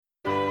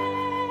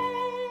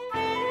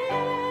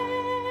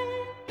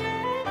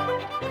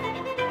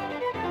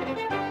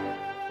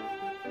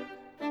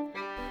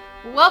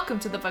Welcome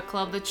to the book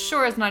club that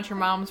sure is not your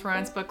mom's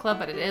romance book club,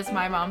 but it is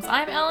my mom's.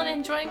 I'm Ellen,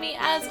 and joining me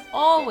as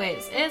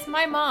always is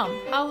my mom.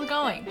 How's it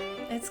going?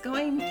 It's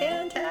going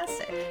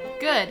fantastic.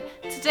 Good.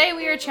 Today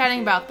we are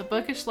chatting about The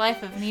Bookish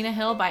Life of Nina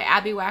Hill by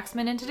Abby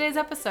Waxman in today's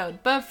episode.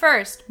 But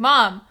first,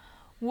 Mom,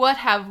 what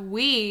have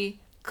we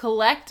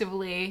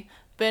collectively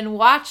been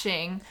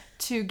watching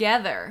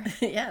together?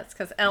 Yes,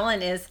 because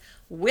Ellen is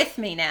with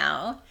me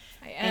now.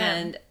 I am.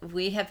 And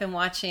we have been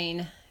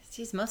watching,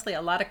 mostly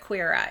a lot of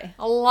Queer Eye.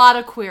 A lot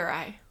of Queer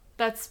Eye.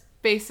 That's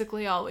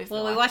basically all we've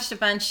Well, watched. we watched a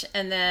bunch,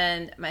 and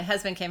then my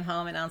husband came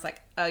home, and I was like,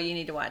 oh, you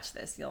need to watch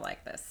this. You'll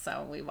like this.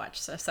 So we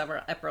watched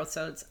several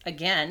episodes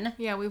again.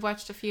 Yeah, we've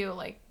watched a few,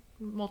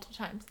 multiple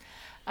times.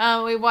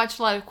 We watched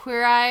a lot of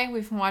Queer Eye.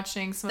 We've been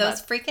watching some Those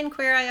of that. freaking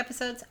Queer Eye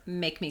episodes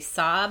make me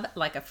sob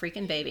like a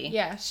freaking baby.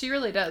 Yeah, she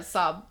really does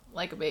sob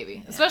like a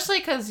baby. Yeah. Especially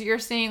because you're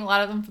seeing a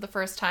lot of them for the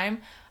first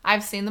time.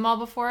 I've seen them all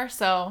before,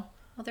 so...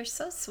 Well, they're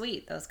so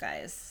sweet, those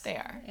guys. They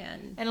are.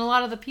 And a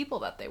lot of the people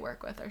that they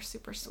work with are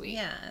super sweet.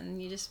 Yeah,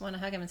 and you just want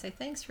to hug them and say,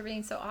 thanks for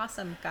being so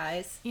awesome,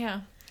 guys.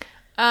 Yeah.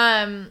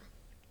 Yeah,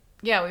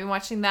 we've been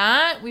watching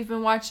that. We've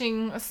been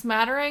watching a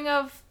smattering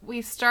of...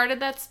 We started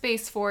that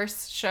Space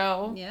Force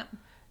show. Yeah.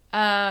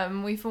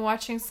 We've been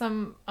watching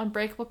some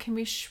Unbreakable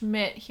Kimmy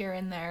Schmidt here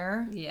and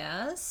there.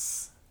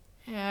 Yes.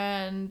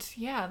 And,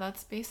 yeah,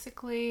 that's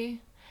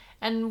basically...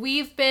 And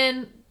we've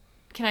been...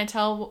 Can I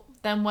tell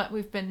them what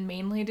we've been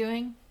mainly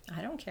doing?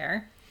 I don't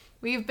care.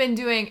 We've been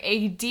doing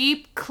a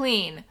deep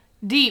clean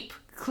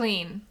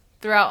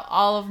throughout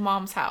all of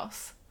Mom's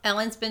house.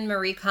 Ellen's been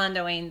Marie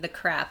Kondoing the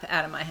crap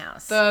out of my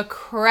house. The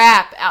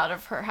crap out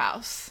of her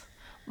house.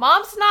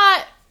 Mom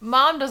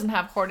doesn't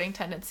have hoarding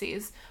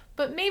tendencies,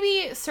 but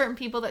maybe certain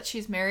people that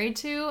she's married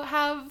to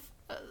have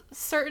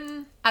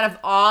certain... Out of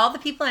all the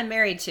people I'm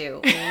married to,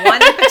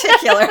 one in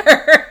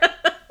particular.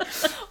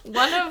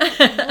 one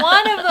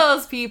of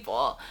those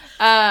people.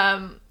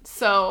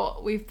 So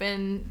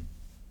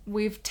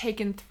we've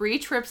taken 3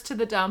 trips to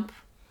the dump,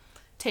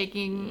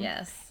 taking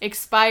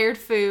expired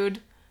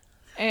food,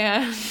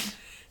 and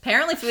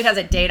apparently food has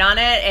a date on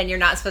it, and you're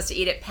not supposed to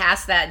eat it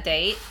past that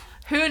date.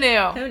 Who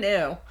knew? Who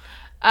knew?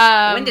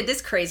 When did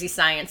this crazy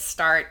science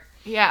start?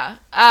 Yeah.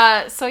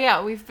 So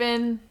yeah, we've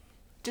been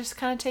just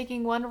kind of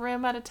taking one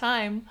room at a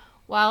time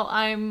while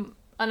I'm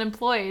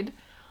unemployed.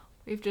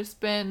 We've just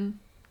been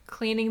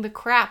cleaning the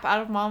crap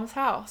out of Mom's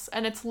house,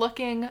 and it's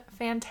looking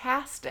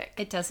fantastic.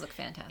 It does look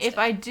fantastic. If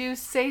I do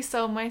say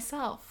so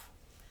myself.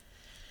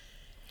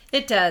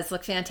 It does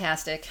look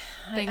fantastic.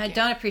 I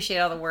don't appreciate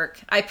all the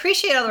work. I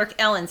appreciate all the work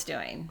Ellen's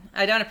doing.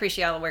 I don't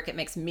appreciate all the work it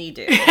makes me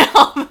do.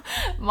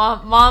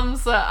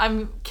 Mom's,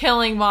 I'm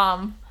killing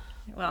Mom.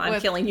 Well,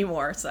 I'm killing you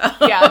more, so.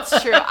 Yeah,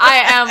 it's true.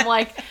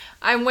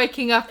 I'm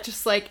waking up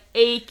just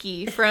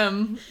achy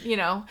from,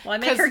 Well, I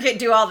make her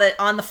do all the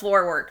on the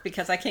floor work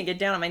because I can't get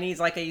down on my knees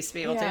like I used to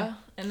be able to.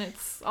 And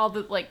it's all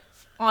the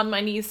on my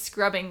knees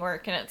scrubbing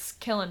work, and it's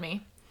killing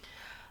me.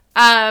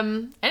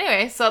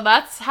 Anyway, so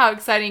that's how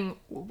exciting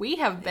we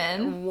have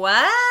been.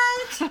 What?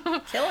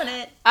 Killing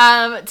it.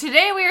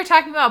 Today we are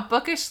talking about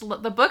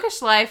The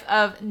Bookish Life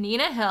of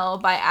Nina Hill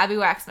by Abby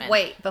Waxman.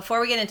 Wait,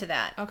 before we get into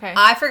that. Okay.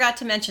 I forgot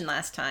to mention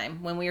last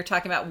time when we were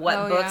talking about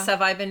what books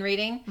have I been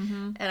reading.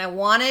 Mm-hmm. And I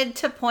wanted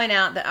to point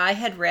out that I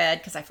had read,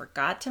 because I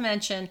forgot to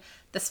mention,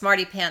 the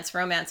Smarty Pants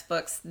romance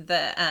books,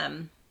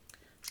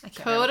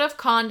 Code of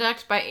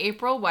Conduct by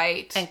April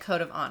White. And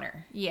Code of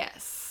Honor.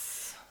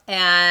 Yes.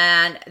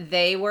 And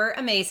they were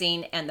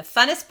amazing. And the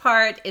funnest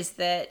part is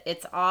that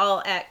it's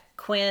all at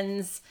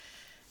Quinn's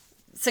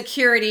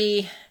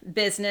security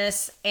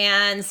business.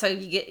 And so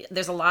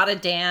there's a lot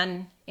of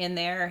Dan in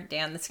there,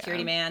 Dan the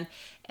security man,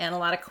 and a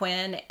lot of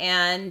Quinn.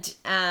 And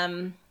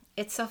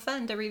it's so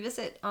fun to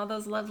revisit all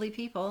those lovely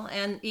people.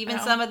 And even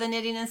some of the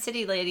Knitting and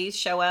City ladies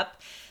show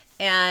up.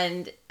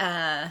 And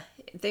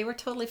they were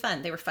totally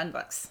fun. They were fun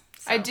books.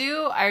 So. I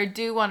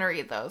do want to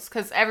read those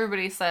because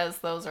everybody says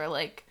those are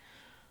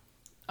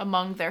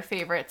among their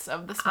favorites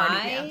of the Smarty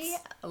Pants.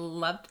 I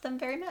loved them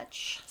very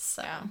much.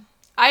 So yeah.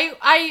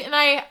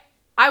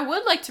 I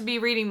would like to be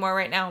reading more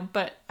right now,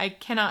 but I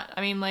cannot.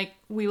 I mean,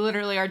 we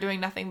literally are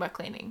doing nothing but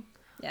cleaning.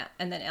 Yeah,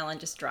 and then Ellen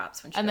just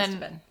drops when she goes to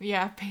bed.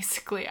 Yeah,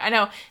 basically. I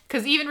know,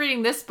 because even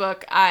reading this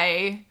book,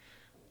 I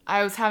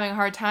was having a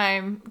hard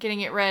time getting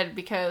it read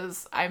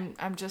because I'm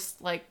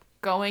just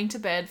going to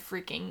bed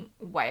freaking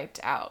wiped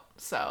out.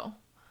 So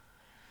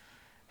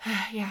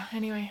yeah,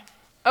 anyway.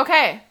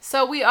 Okay,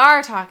 so we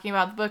are talking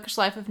about The Bookish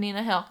Life of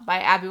Nina Hill by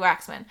Abby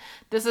Waxman.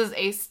 This is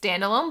a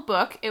standalone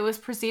book. It was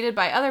preceded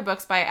by other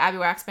books by Abby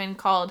Waxman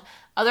called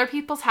Other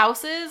People's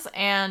Houses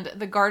and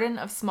The Garden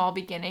of Small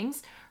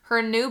Beginnings.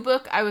 Her new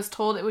book, I Was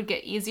Told It Would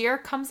Get Easier,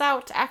 comes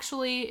out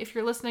actually, if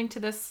you're listening to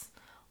this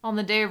on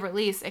the day of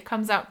release, it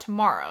comes out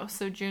tomorrow,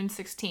 so June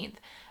 16th.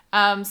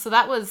 So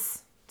that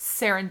was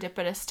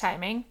serendipitous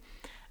timing.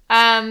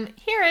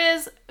 Here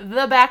is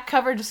the back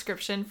cover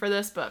description for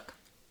this book.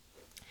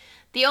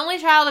 The only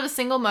child of a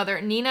single mother,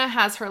 Nina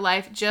has her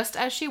life just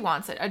as she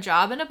wants it. A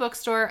job in a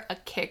bookstore, a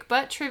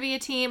kick-butt trivia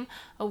team,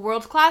 a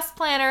world-class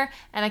planner,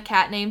 and a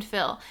cat named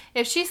Phil.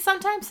 If she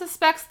sometimes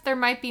suspects there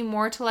might be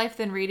more to life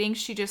than reading,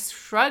 she just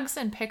shrugs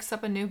and picks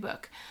up a new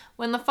book.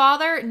 When the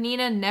father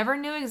Nina never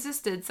knew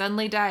existed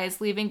suddenly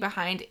dies, leaving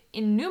behind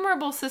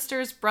innumerable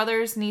sisters,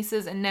 brothers,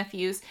 nieces, and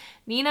nephews,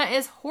 Nina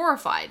is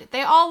horrified.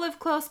 They all live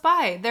close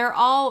by. They're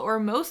all, or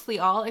mostly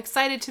all,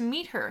 excited to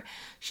meet her.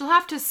 She'll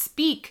have to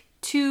speak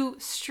to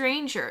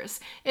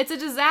strangers. It's a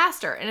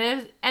disaster,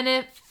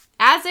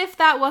 as if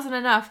that wasn't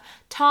enough,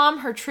 Tom,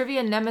 her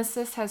trivia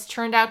nemesis, has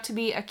turned out to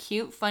be a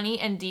cute, funny,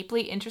 and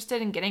deeply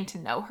interested in getting to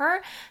know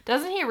her.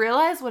 Doesn't he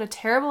realize what a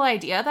terrible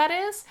idea that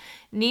is?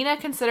 Nina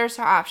considers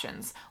her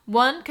options.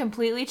 1,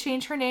 completely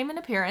change her name and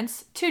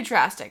appearance. Too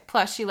drastic,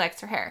 plus she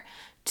likes her hair.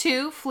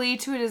 2, flee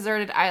to a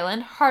deserted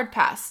island. Hard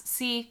pass.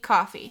 C,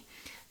 coffee.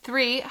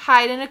 3,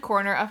 hide in a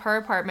corner of her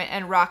apartment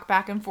and rock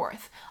back and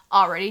forth.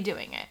 Already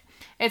doing it.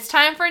 It's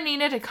time for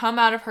Nina to come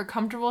out of her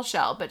comfortable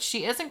shell, but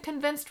she isn't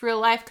convinced real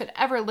life could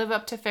ever live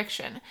up to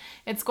fiction.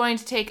 It's going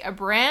to take a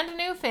brand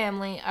new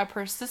family, a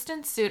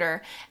persistent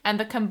suitor, and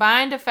the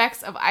combined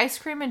effects of ice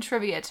cream and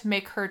trivia to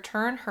make her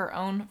turn her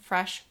own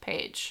fresh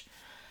page.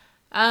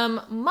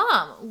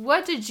 Mom,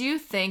 what did you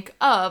think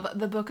of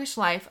The Bookish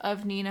Life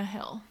of Nina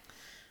Hill?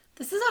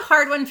 This is a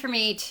hard one for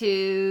me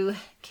to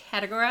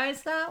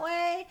categorize that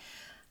way.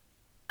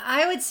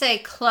 I would say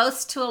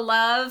close to a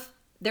love.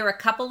 There were a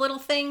couple little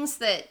things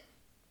that,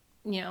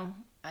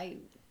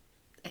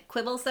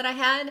 quibbles that I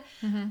had,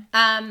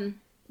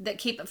 that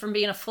keep it from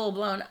being a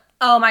full-blown,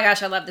 oh my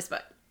gosh, I love this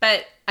book.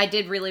 But I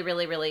did really,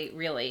 really, really,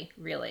 really,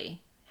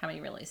 really, how many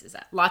reallys is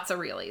that? Lots of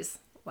reallys.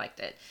 Liked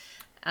it.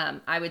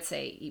 I would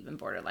say even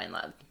borderline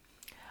loved.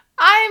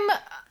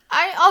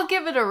 I'll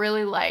give it a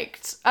really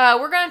liked.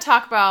 We're going to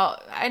talk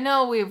about, I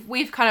know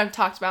we've kind of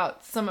talked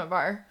about some of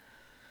our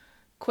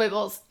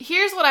quibbles.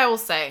 Here's what I will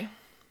say.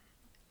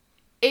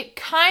 It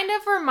kind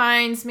of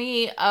reminds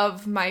me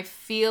of my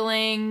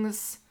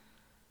feelings,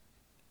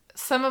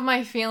 some of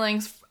my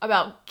feelings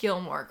about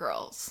Gilmore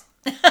Girls.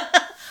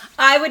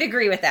 I would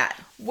agree with that.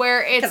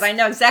 Where it's... Because I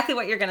know exactly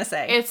what you're going to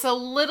say. It's a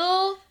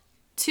little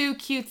too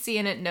cutesy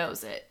and it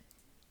knows it.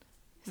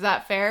 Is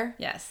that fair?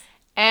 Yes.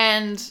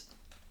 And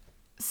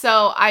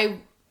so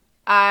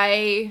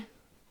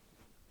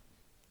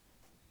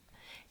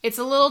it's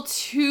a little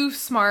too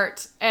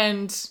smart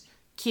and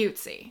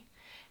cutesy.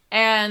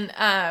 And,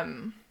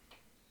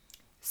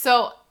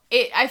 so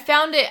it's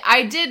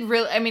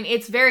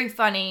very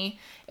funny,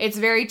 it's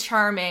very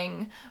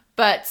charming,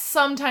 but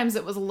sometimes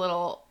it was a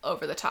little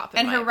over the top.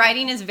 And her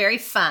writing is very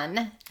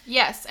fun.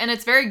 Yes, and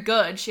it's very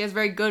good. She has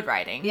very good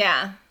writing.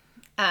 Yeah.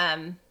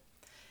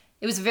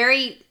 It was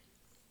very,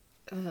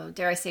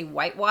 dare I say,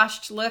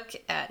 whitewashed look,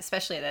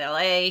 especially at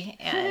LA.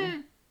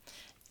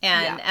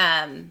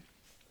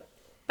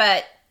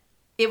 But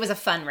it was a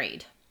fun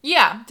read.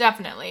 Yeah,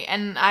 definitely.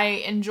 And I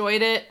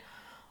enjoyed it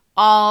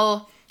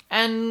all.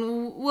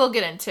 And we'll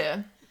get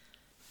into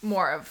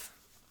more of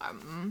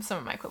some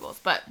of my quibbles.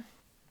 But,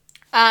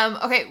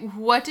 okay,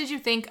 what did you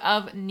think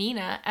of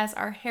Nina as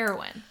our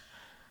heroine?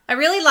 I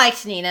really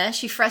liked Nina.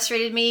 She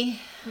frustrated me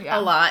a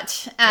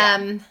lot.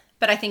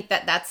 But I think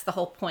that's the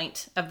whole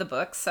point of the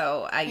book.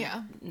 So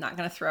I'm not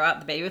going to throw out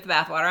the baby with the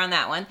bathwater on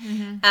that one.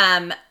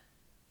 Mm-hmm.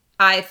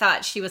 I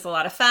thought she was a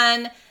lot of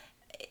fun.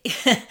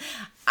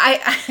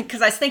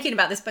 Because I was thinking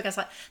about this book. I was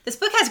like, this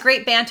book has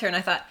great banter. And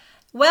I thought,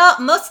 well,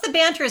 most of the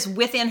banter is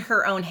within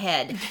her own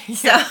head.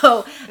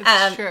 So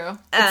it's true.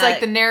 It's like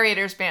the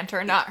narrator's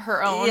banter, not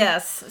her own.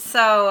 Yes.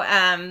 So,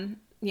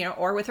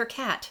 or with her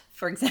cat,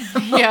 for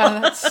example. Yeah,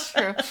 that's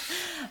true.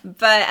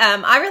 But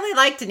I really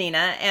liked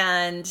Nina,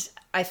 and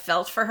I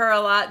felt for her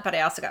a lot, but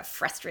I also got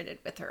frustrated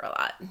with her a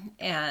lot.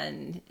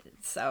 And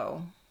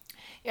so...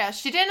 Yeah,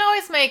 she didn't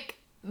always make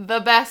the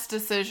best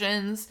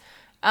decisions,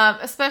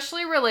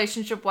 especially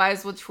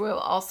relationship-wise, which we'll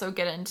also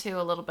get into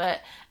a little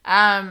bit.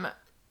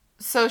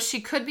 So she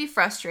could be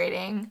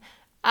frustrating.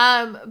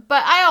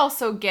 But I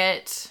also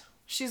get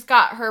she's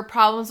got her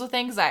problems with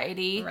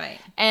anxiety. Right.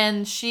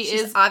 And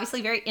she's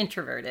obviously very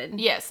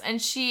introverted. Yes.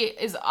 And she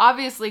is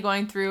obviously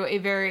going through a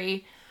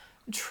very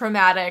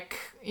traumatic,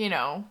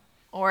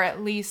 or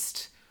at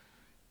least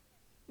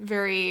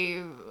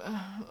very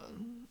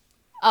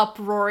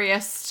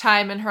uproarious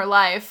time in her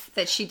life.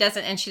 That she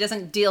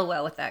doesn't deal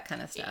well with that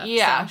kind of stuff.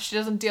 Yeah. So. She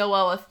doesn't deal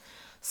well with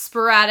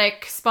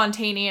sporadic,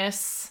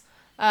 spontaneous...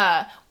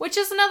 which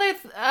is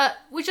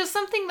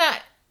something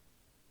that,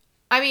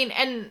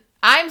 and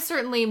I'm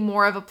certainly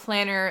more of a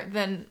planner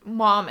than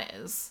Mom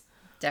is.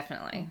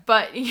 Definitely.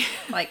 But,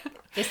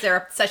 is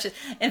there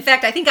in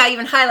fact, I think I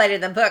even highlighted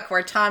in the book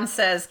where Tom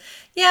says,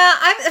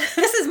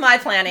 this is my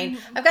planning.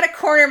 I've got a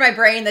corner of my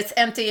brain that's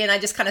empty and I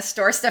just kind of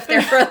store stuff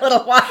there for a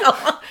little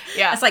while.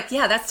 Yeah. It's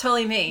that's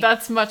totally me.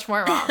 That's much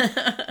more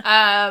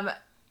Mom.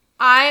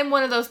 I'm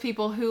one of those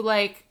people who,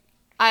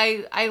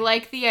 I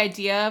like the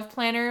idea of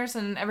planners,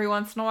 and every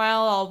once in a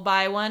while I'll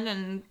buy one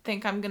and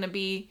think I'm going to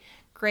be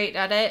great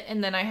at it,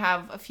 and then I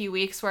have a few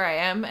weeks where I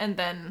am, and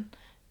then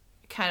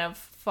kind of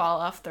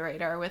fall off the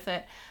radar with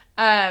it.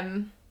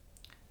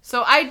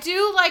 So I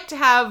do like to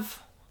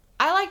have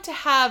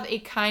a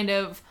kind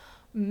of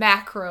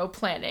macro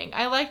planning.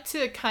 I like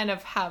to kind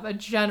of have a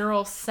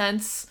general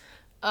sense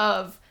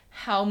of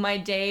how my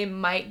day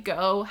might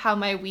go, how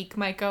my week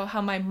might go,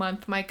 how my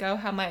month might go,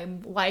 how my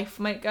life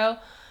might go.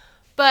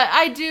 But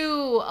I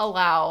do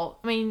allow,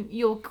 I mean,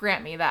 you'll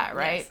grant me that,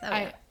 right? Yes. Oh,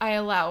 yeah. I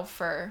allow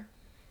for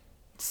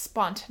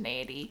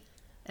spontaneity.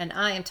 And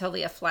I am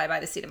totally a fly by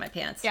the seat of my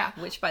pants. Yeah.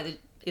 Which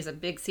is a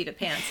big seat of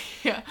pants.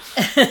 Yeah.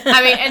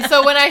 I mean, and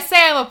so when I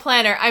say I'm a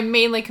planner, I'm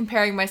mainly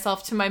comparing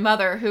myself to my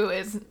mother, who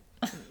is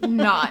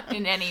not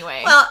in any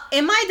way. Well,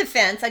 in my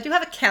defense, I do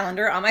have a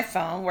calendar on my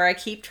phone where I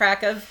keep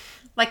track of,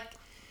 like,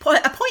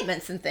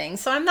 appointments and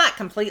things. So I'm not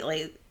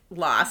completely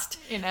lost.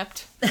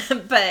 Inept.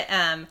 But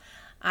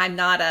I'm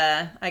not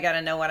I got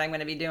to know what I'm going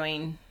to be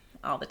doing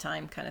all the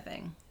time kind of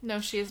thing. No,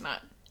 she is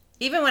not.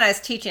 Even when I was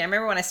teaching, I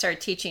remember when I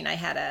started teaching, I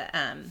had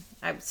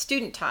I was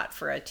student taught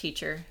for a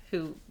teacher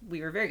who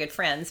we were very good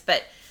friends,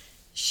 but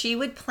she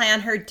would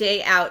plan her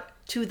day out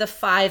to the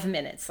 5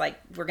 minutes. Like,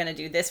 we're going to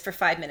do this for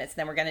 5 minutes,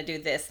 then we're going to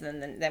do this,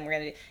 and then we're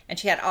going to do, and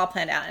she had it all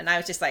planned out. And I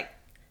was just like,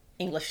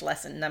 English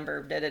lesson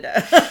number,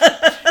 da-da-da.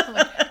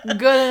 Like,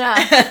 good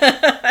enough.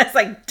 I was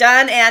like,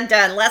 done and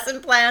done.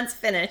 Lesson plans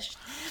finished.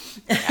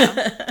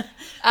 Yeah.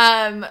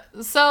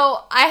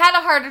 So I had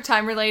a harder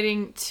time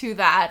relating to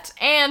that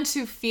and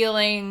to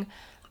feeling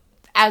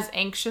as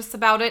anxious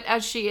about it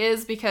as she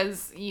is,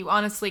 because you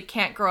honestly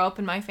can't grow up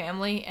in my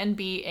family and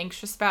be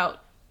anxious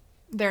about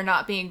there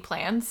not being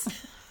plans.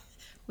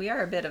 We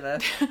are a bit of a...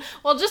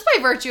 Well, just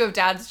by virtue of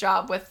Dad's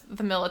job with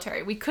the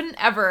military, we couldn't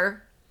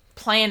ever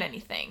plan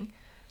anything.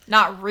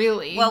 Not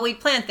really. Well, we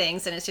plan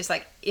things, and it's just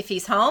like, if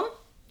he's home,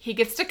 he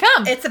gets to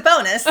come. it's a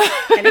bonus.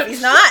 And if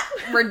he's not,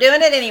 we're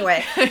doing it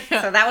anyway.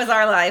 Yeah. So that was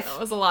our life. That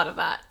was a lot of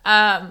that.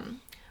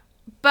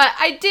 But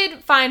I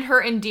did find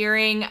her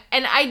endearing,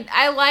 and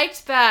I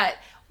liked that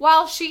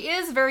while she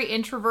is very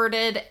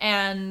introverted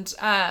and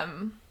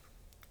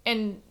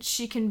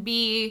she can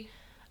be...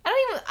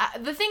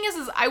 the thing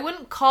is I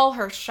wouldn't call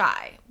her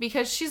shy,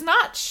 because she's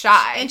not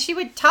shy. And she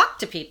would talk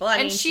to people. I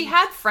mean, she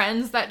had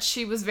friends that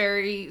she was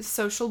very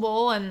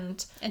sociable,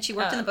 and she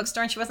worked in the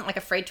bookstore, and she wasn't, like,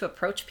 afraid to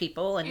approach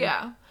people. And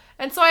yeah.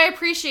 And so I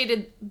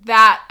appreciated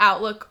that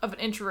outlook of an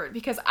introvert,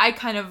 because I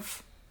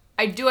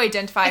do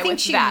identify with that. I think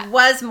she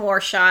was more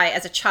shy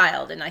as a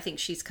child, and I think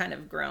she's kind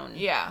of grown.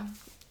 Yeah.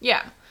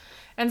 Yeah.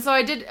 And so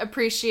I did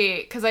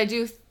appreciate, because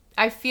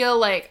I feel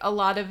like a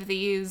lot of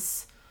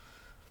these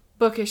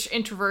bookish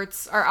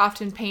introverts are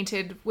often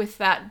painted with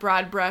that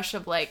broad brush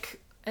of,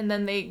 like, and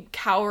then they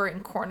cower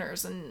in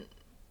corners and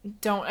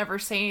don't ever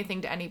say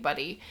anything to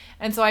anybody.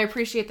 And so I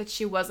appreciate that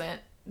she wasn't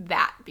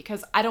that,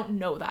 because I don't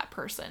know that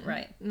person.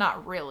 Right.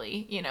 Not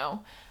really, you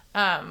know.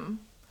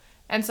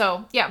 And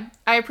so, yeah,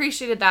 I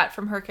appreciated that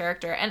from her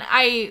character. And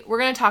we're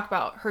going to talk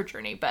about her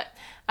journey, but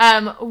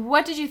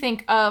what did you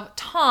think of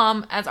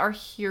Tom as our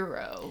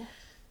hero?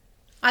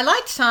 I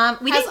liked Tom.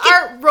 As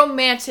our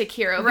romantic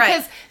hero.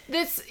 Right.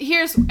 Because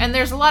and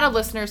there's a lot of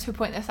listeners who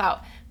point this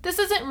out. This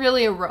isn't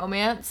really a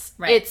romance.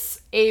 Right.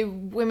 It's a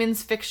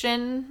women's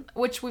fiction,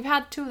 which we've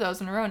had 2 of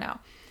those in a row now.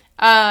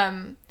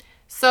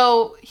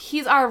 So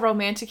he's our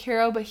romantic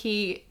hero, but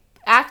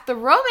the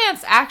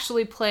romance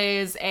actually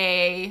plays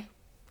I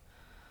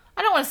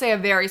don't want to say a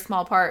very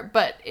small part,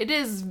 but it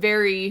is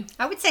very...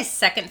 I would say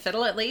second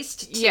fiddle, at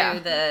least,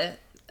 to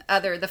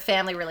the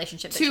family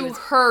relationship.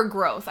 Her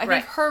growth. I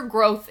Right. think her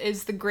growth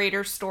is the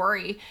greater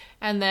story,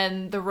 and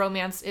then the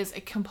romance is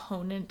a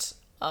component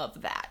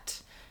of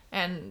that.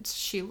 And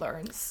she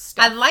learns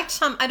stuff. I liked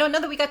Tom. I don't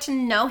know that we got to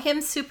know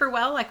him super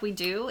well like we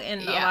do in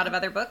a lot of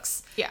other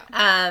books. Yeah.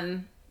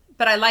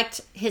 But I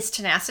liked his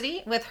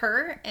tenacity with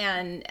her,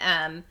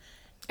 and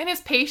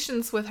his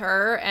patience with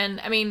her, and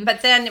I mean...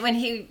 But then when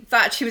he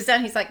thought she was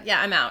done, he's like, yeah,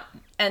 I'm out.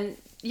 And,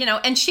 you know,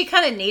 and she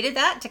kind of needed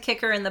that to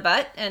kick her in the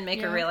butt and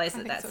make her realize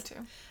that that's so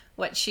too.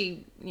 What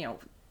she, you know,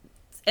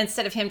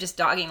 instead of him just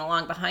dogging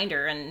along behind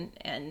her,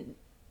 and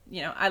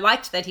you know, I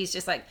liked that he's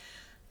just like,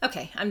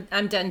 okay,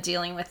 I'm done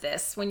dealing with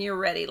this. When you're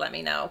ready, let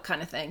me know,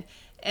 kind of thing.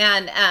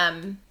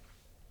 And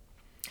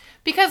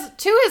because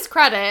to his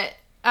credit,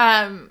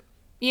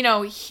 you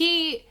know,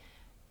 she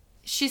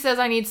says,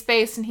 I need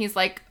space, and he's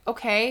like,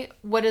 okay,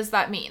 what does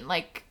that mean?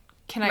 Like,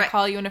 can I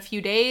call you in a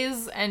few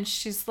days? And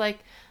she's like,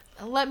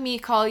 let me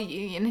call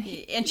you.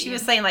 And she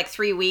was saying like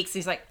 3 weeks.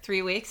 He's like,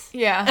 3 weeks?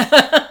 Yeah.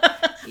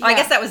 Well, I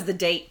guess that was the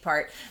date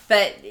part.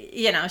 But,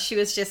 you know, she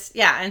was just,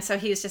 and so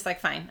he was just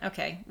like, fine,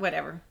 okay,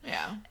 whatever.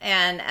 Yeah.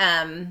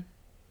 And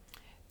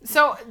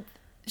so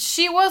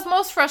she was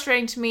most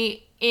frustrating to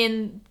me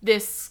in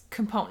this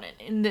component,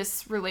 in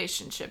this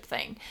relationship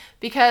thing.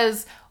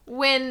 Because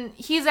when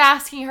he's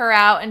asking her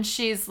out and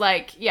she's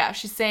like,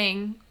 she's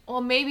saying,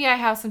 well, maybe I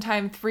have some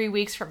time 3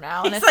 weeks from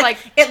now. And it's like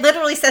it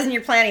literally says in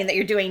your planning that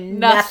you're doing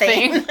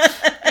nothing.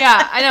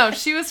 Yeah, I know.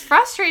 She was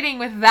frustrating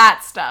with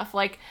that stuff.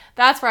 Like,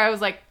 that's where I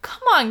was like,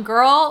 come on,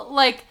 girl.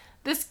 Like,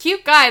 this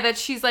cute guy that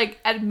she's, like,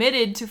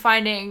 admitted to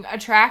finding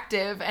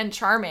attractive and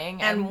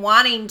charming. And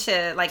wanting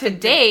to, like... To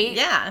date.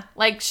 Yeah.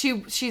 Like,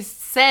 she's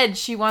said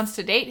she wants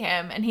to date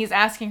him, and he's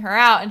asking her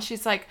out, and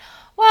she's like,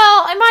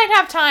 well, I might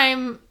have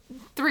time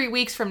 3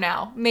 weeks from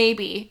now,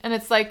 maybe. And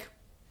it's like,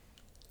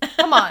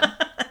 come on.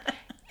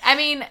 I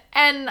mean,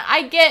 and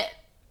I get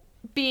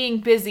being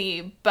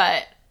busy,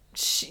 but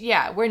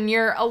when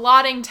you're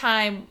allotting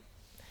time,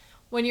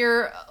 when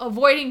you're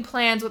avoiding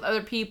plans with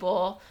other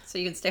people. So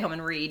you can stay home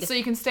and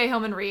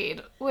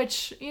read.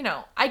 Which,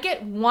 I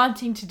get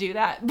wanting to do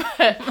that.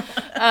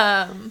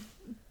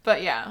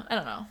 But yeah, I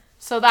don't know.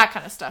 So that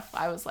kind of stuff,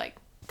 I was like,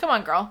 come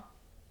on, girl.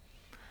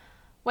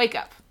 Wake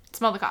up.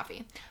 Smell the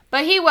coffee.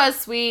 But he was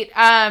sweet.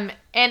 And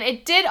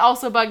it did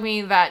also bug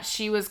me that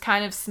she was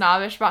kind of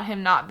snobbish about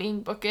him not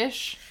being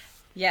bookish.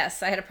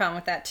 Yes, I had a problem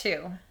with that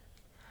too.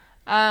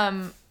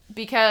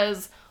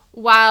 Because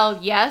while,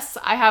 yes,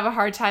 I have a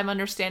hard time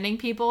understanding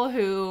people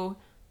who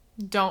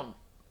don't,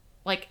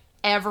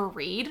 ever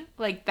read.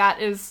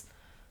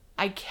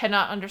 I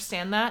cannot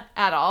understand that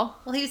at all.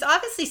 Well, he was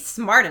obviously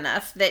smart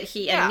enough that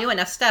and knew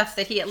enough stuff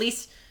that he at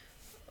least,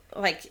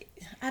 I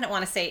don't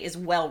want to say is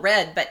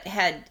well-read, but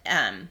had...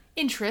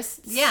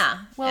 interests. Yeah.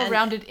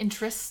 Well-rounded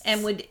interests.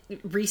 And would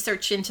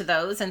research into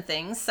those and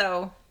things,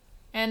 so...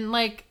 And,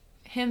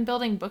 him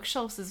building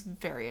bookshelves is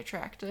very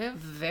attractive.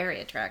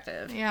 Very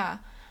attractive. Yeah.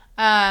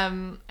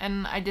 And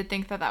I did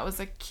think that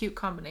was a cute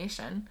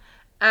combination.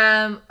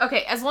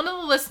 Okay, as one of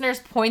the listeners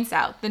points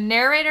out, the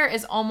narrator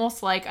is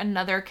almost like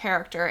another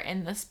character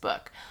in this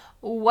book.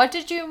 What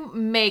did you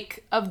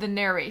make of the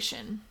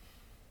narration?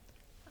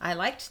 I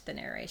liked the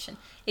narration.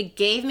 It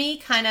gave me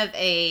kind of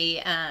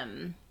a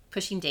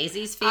Pushing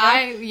Daisies feel.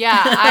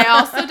 I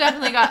also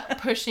definitely got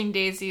Pushing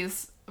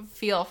Daisies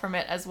feel from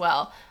it as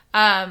well.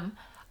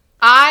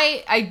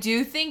 I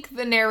do think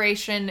the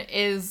narration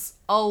is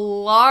a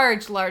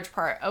large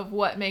part of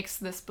what makes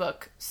this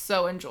book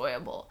so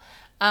enjoyable.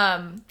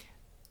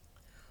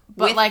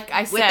 But like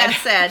I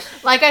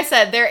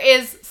said, there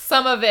is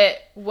some of it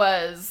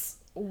was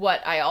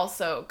what I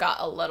also got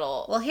a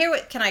little. Well,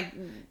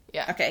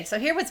 Yeah. Okay, so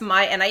here was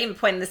and I even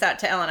pointed this out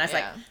to Ellen. I was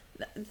like,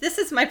 this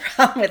is my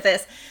problem with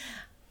this.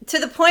 To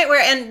the point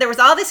where, and there was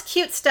all this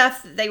cute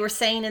stuff that they were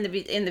saying in the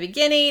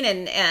beginning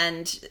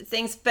and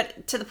things,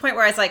 but to the point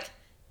where I was like,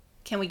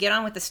 can we get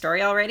on with the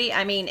story already?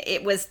 I mean,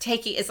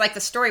 it's like the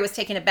story was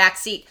taking a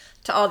backseat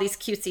to all these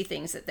cutesy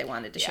things that they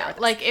wanted to share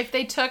with us. If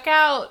they took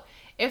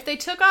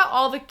out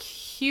all the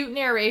cute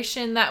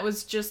narration that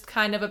was just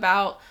kind of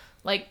about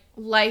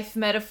life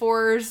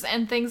metaphors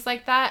and things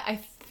like that, I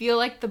feel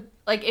like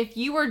if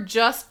you were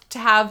just to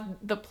have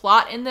the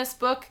plot in this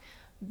book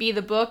be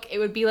the book, it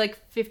would be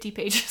 50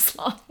 pages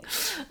long.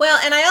 Well,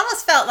 and I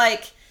almost felt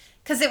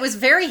because it was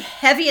very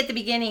heavy at the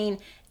beginning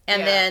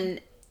and then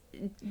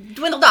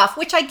dwindled off,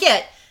 which I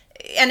get,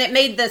 and it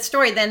made the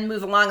story then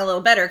move along a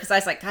little better, because I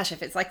was like, gosh,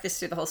 if it's like this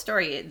through the whole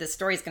story, the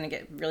story's going to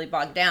get really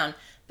bogged down.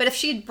 But if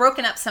she'd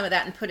broken up some of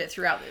that and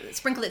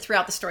sprinkled it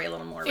throughout the story a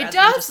little more, rather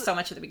than just so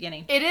much at the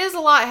beginning. It is a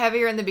lot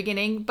heavier in the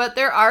beginning, but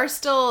there are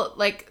still,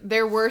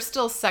 there were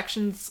still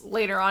sections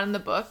later on in the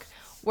book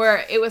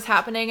where it was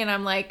happening, and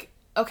I'm like,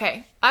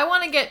 okay, I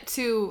want to get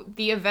to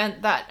the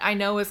event that I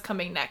know is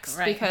coming next,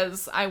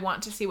 because I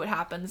want to see what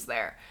happens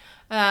there.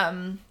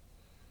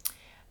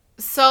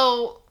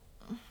 So,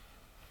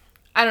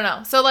 I don't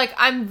know. So,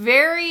 I'm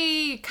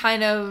very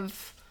kind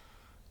of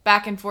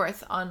back and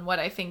forth on what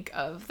I think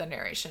of the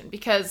narration,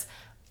 because,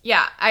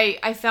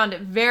 I found it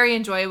very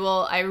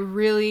enjoyable. I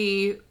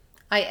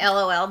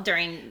LOL'd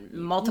during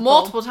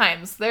multiple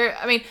times. But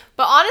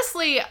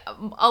honestly,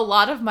 a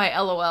lot of my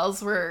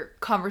LOLs were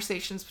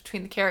conversations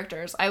between the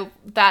characters.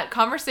 That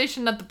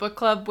conversation at the book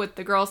club with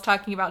the girls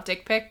talking about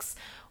dick pics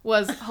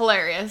was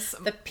hilarious.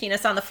 The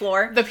penis on the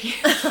floor.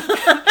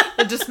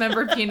 The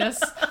dismembered penis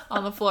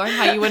on the floor,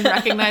 how you wouldn't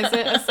recognize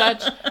it as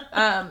such.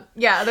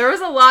 There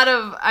was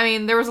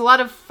a lot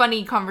of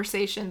funny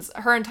conversations.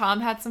 Her and Tom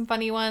had some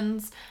funny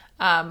ones.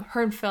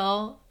 Her and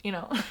Phil,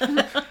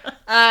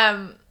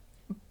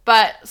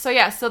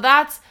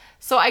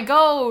 so I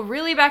go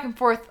really back and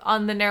forth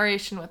on the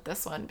narration with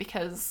this one,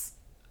 because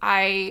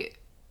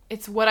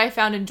it's what I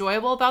found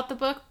enjoyable about the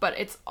book, but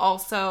it's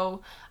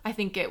also, I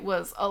think it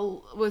was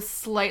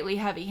slightly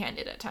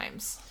heavy-handed at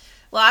times.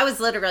 Well, I was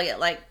literally at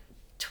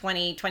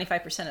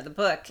 20-25% of the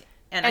book,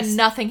 and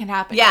nothing had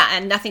happened. Yeah,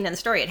 and nothing in the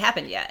story had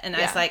happened yet, and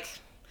I was like,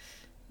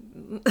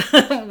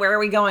 where are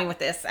we going with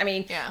this? I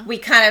mean, we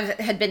kind of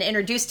had been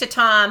introduced to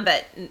Tom,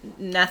 but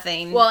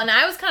nothing. Well, and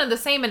I was kind of the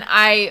same, and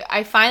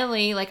I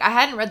finally, I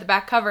hadn't read the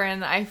back cover,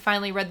 and I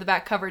finally read the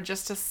back cover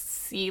just to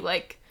see,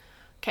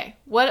 okay,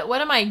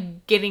 what am I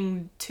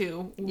getting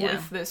to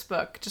with this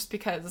book? Just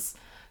because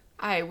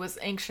I was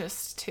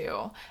anxious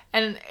to.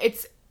 And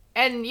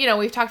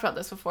we've talked about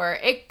this before.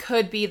 It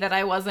could be that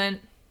I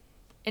wasn't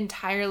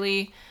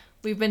entirely...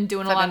 We've been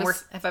doing a lot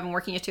of... Have I been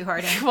working you too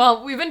hard?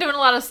 Well, we've been doing a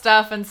lot of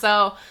stuff, and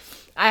so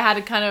I had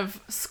to kind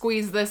of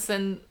squeeze this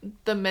in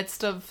the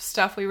midst of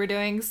stuff we were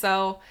doing.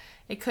 So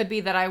it could be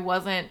that I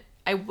wasn't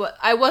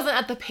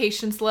at the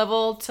patience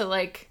level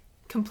to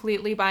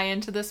completely buy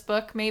into this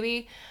book,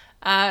 maybe.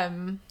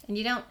 And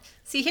you don't...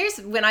 See, here's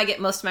when I get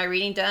most of my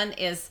reading done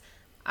is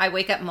I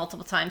wake up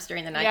multiple times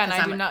during the night. Yeah, and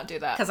I do not do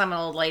that. Because I'm an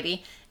old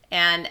lady.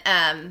 And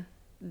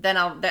then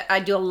I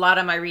do a lot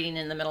of my reading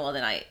in the middle of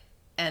the night.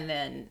 And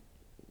then,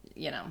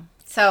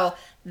 so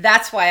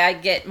that's why I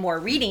get more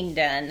reading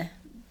done,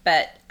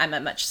 but I'm a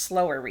much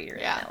slower reader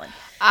than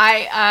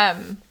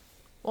Ellen.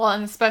 Well,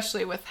 and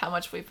especially with how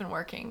much we've been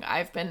working,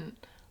 I've been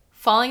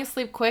falling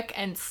asleep quick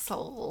and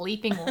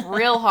sleeping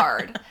real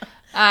hard.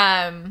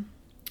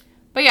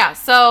 But yeah,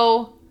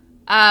 so,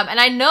 and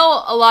I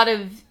know a lot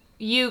of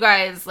you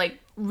guys, like,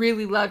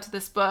 really loved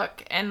this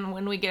book, and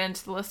when we get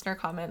into the listener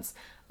comments,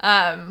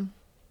 and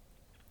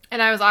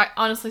I was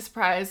honestly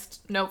surprised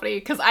nobody,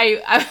 because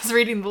I was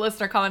reading the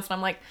listener comments, and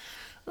I'm like,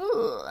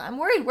 ooh, I'm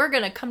worried we're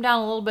going to come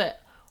down a little bit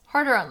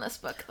harder on this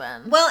book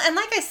then. Well, and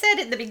like I said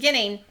at the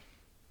beginning,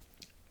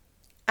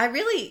 I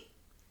really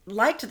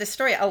liked the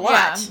story a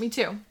lot. Yeah, me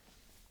too.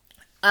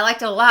 I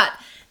liked it a lot.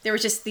 There were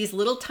just these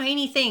little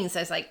tiny things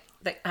I was like,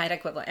 that I had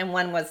equivalent, and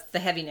one was the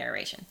heavy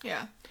narration.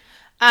 Yeah.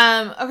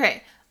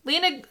 Okay.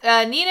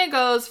 Nina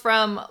goes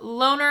from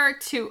loner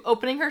to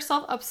opening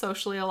herself up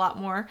socially a lot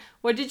more.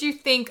 What did you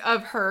think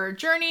of her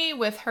journey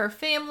with her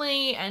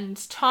family and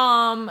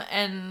Tom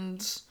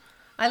and...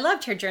 I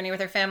loved her journey with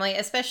her family,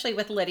 especially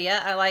with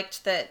Lydia. I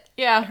liked that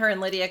her and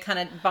Lydia kind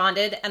of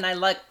bonded, and I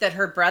liked that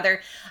her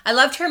brother... I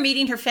loved her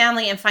meeting her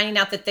family and finding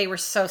out that they were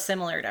so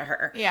similar to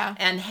her. Yeah.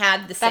 And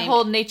had the same... That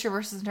whole nature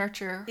versus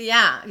nurture.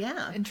 Yeah.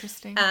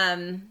 Interesting.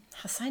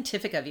 How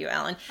scientific of you,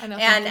 Ellen. I know.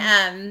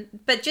 And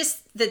but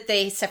just that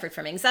they suffered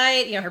from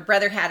anxiety. Her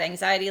brother had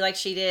anxiety like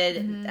she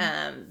did.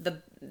 Mm-hmm.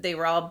 They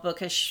were all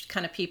bookish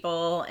kind of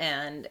people,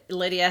 and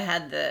Lydia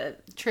had the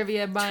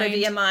trivia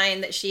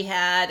mind that she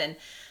had,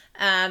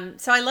 and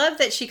so I love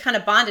that she kind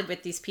of bonded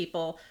with these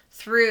people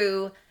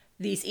through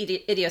these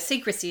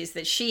idiosyncrasies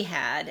that she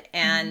had,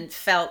 and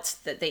felt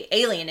that they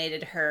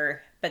alienated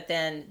her, but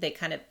then they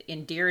kind of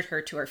endeared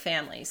her to her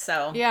family.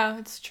 So yeah,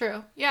 it's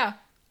true. Yeah,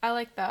 I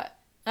like that.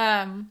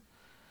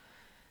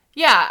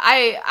 Yeah,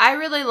 I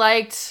really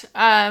liked,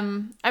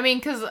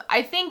 because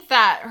I think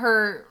that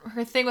her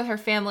thing with her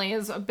family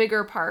is a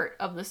bigger part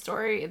of the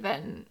story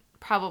than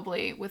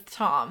probably with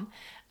Tom.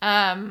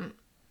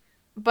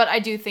 But I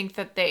do think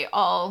that they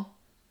all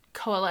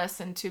coalesce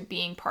into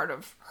being part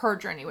of her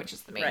journey, which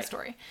is the main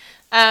story.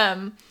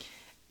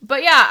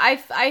 But yeah,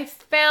 I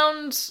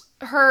found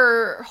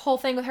her whole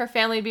thing with her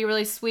family to be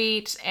really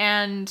sweet,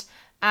 and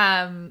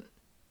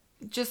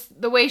just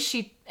the way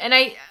she, and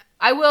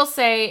I will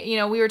say,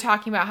 we were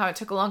talking about how it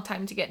took a long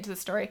time to get into the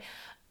story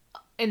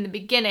in the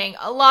beginning.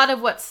 A lot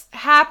of what's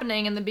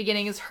happening in the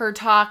beginning is her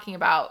talking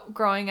about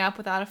growing up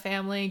without a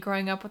family,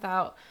 growing up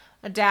without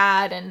a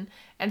dad,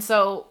 and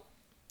so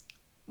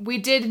we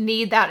did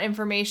need that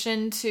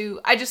information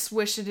I just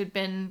wish it had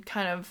been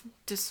kind of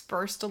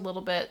dispersed a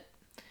little bit,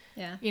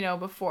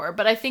 before.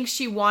 But I think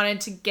she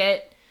wanted to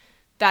get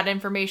that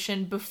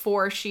information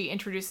before she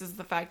introduces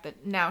the fact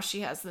that now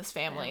she has this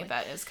family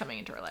that is coming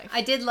into her life.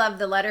 I did love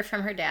the letter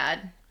from her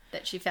dad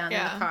that she found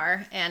in the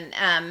car.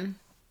 And,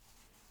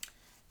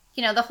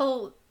 the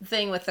whole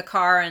thing with the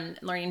car and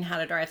learning how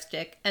to drive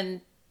stick,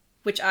 and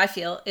which I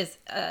feel is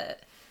a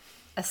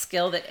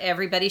skill that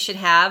everybody should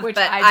have. But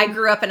I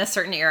grew up in a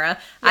certain era.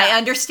 Yeah. I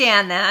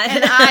understand that.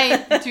 And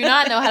I do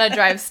not know how to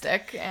drive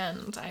stick,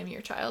 and I'm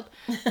your child.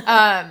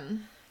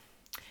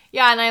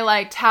 Yeah, and I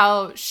liked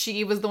how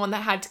she was the one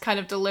that had to kind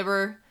of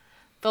deliver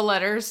the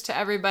letters to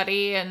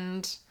everybody,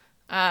 and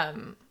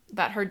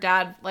that her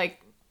dad,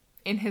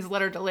 in his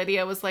letter to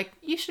Lydia, was like,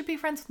 you should be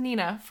friends with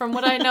Nina. From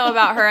what I know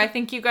about her, I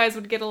think you guys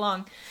would get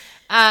along.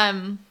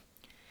 Yeah,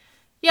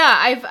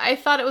 I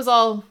thought it was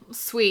all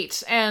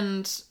sweet,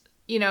 and,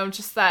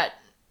 just that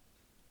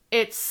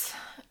it's,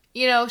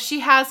 she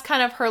has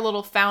kind of her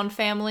little found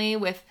family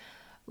with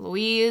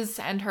Louise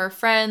and her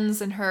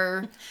friends and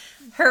her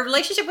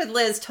relationship with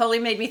Liz totally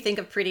made me think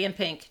of Pretty in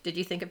Pink. Did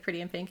you think of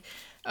Pretty in Pink?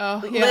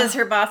 Oh, yeah. Liz,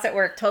 her boss at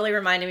work, totally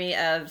reminded me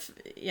of,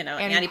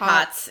 Annie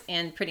Potts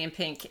and Pretty in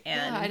Pink.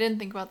 And I didn't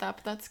think about that,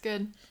 but that's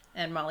good.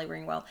 And Molly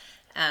Ringwald.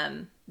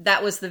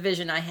 That was the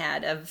vision I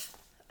had of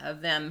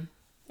them.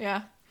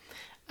 Yeah.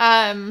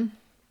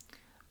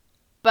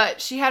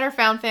 But she had her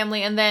found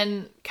family, and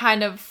then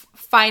kind of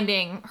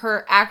finding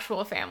her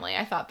actual family.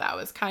 I thought that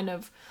was kind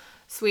of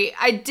sweet.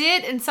 I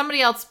did, and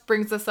somebody else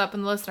brings this up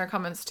in the listener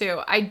comments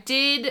too, I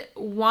did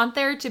want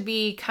there to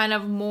be kind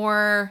of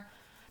more,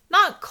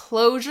 not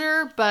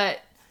closure, but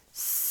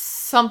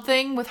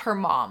something with her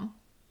mom.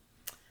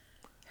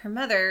 Her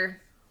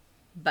mother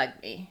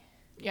bugged me.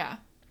 Yeah.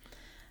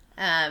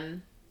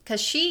 Because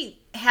she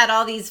had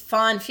all these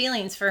fond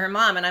feelings for her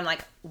mom, and I'm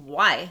like,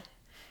 why?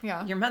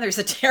 Yeah. Your mother's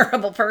a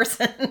terrible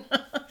person.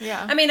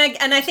 Yeah. I mean,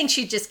 I think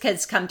she just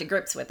has come to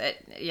grips with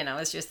it.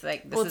 It's just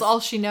like, it's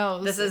all she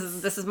knows.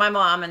 This is my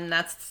mom, and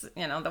that's,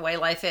 the way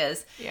life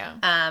is. Yeah.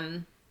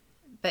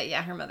 But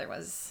yeah, her mother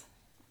was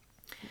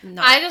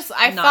not I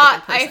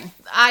thought, a good person.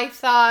 I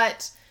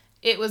thought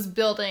it was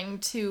building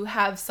to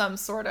have some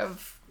sort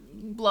of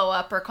blow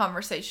up or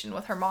conversation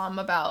with her mom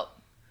about,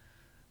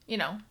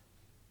 because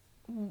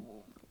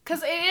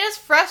it is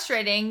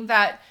frustrating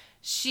that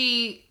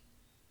she,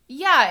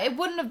 yeah, it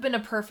wouldn't have been a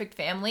perfect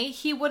family.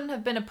 He wouldn't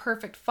have been a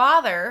perfect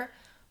father,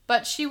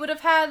 but she would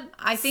have had...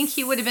 I think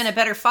he would have been a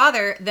better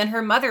father than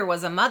her mother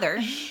was a mother.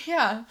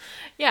 Yeah.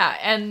 Yeah,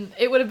 and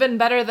it would have been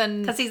better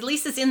than... Because at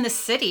least is in the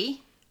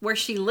city where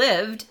she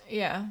lived.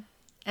 Yeah.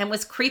 And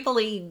was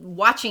creepily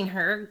watching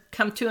her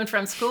come to and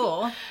from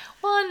school.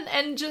 Well,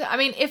 and just, I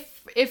mean,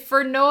 if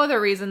for no other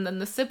reason than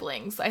the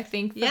siblings, I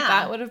think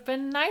that would have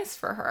been nice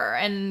for her.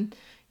 And,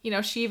 you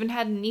know, she even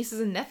had nieces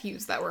and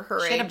nephews that were her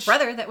age. She had a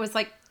brother that was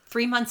like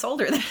 3 months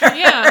older than her.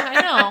 Yeah,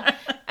 I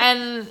know.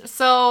 And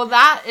so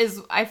that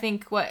is, I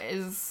think, what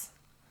is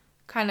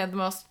kind of the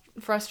most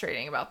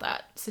frustrating about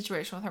that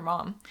situation with her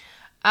mom.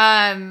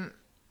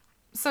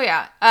 So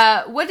yeah,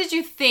 what did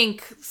you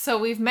think? So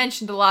we've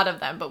mentioned a lot of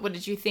them, but what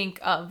did you think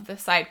of the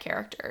side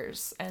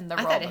characters and the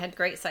role? I thought it had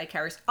great side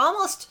characters.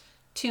 Almost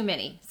too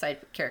many side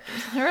characters.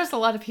 There was a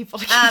lot of people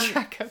to keep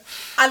track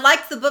of. I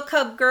liked the book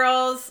club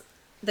girls,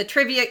 the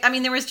trivia. I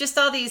mean, there was just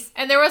all these.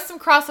 And there was some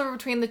crossover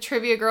between the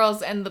trivia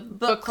girls and the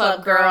book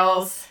club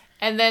girls.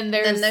 And then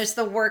there's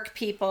the work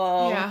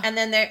people. Yeah. And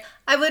then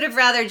I would have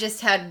rather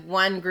just had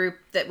one group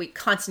that we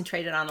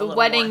concentrated on a little more. The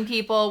wedding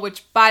people,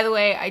 which, by the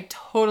way, I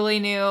totally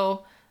knew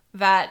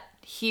that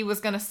he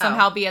was going to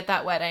somehow be at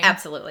that wedding.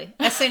 Absolutely.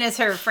 As soon as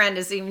her friend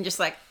is even just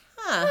like,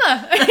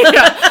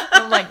 Yeah.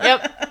 I'm like,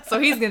 yep. So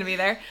he's going to be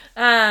there.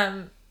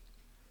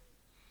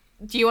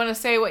 Do you want to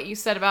say what you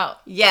said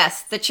about...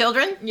 Yes, the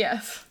children?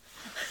 Yes.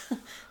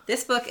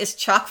 This book is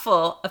chock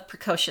full of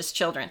precocious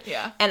children.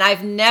 Yeah. And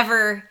I've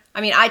never... I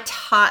mean, I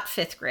taught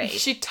 5th grade.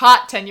 She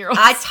taught 10-year-olds.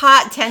 I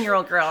taught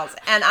 10-year-old girls.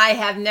 And I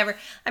have never...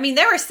 I mean,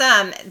 there were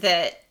some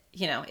that,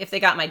 you know, if they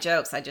got my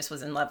jokes, I just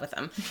was in love with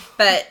them.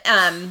 But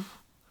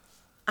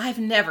I've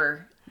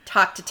never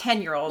talked to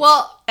 10-year-olds.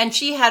 Well... And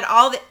she had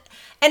all the...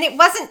 And it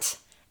wasn't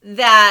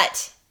that,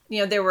 you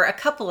know, there were a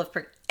couple of...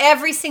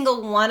 Every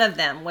single one of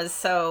them was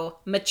so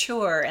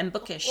mature and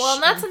bookish. Well,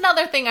 and that's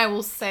another thing I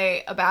will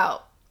say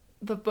about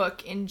the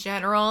book in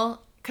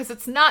general, because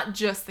it's not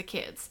just the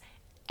kids.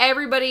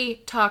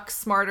 Everybody talks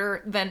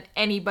smarter than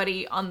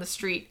anybody on the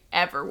street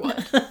ever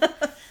would.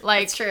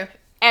 Like, it's true.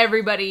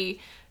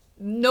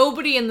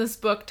 Nobody in this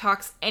book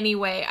talks any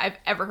way I've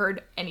ever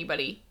heard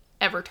anybody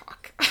ever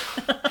talk.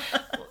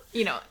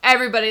 You know,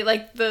 everybody,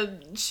 like,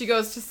 she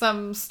goes to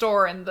some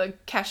store and the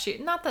cashier,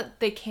 not that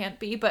they can't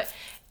be, but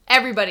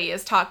everybody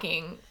is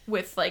talking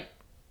with, like,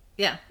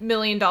 $1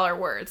 million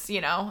words,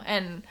 you know,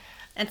 and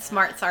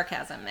smart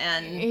sarcasm,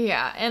 and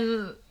yeah,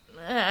 and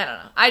I don't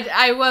know.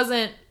 I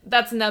wasn't.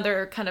 That's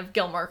another kind of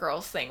Gilmore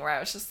Girls thing where I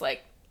was just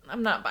like,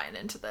 I'm not buying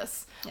into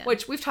this. Yeah.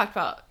 Which we've talked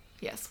about.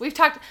 Yes, we've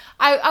talked.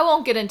 I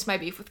won't get into my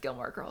beef with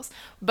Gilmore Girls,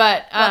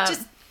 but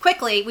just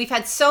quickly, we've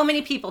had so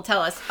many people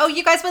tell us, "Oh,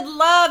 you guys would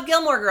love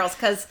Gilmore Girls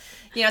because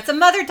you know it's a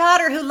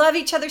mother-daughter who love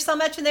each other so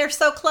much and they're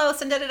so close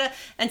and da da da."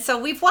 And so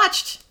we've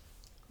watched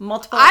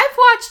multiple. I've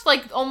watched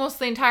like almost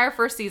the entire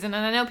first season,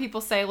 and I know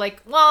people say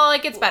like, "Well,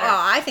 it gets better." Well,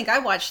 I think I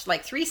watched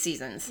like 3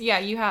 seasons. Yeah,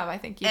 you have. I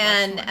think you.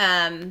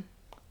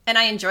 And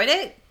I enjoyed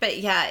it, but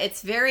yeah,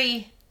 it's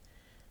very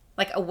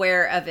like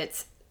aware of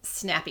its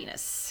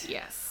snappiness.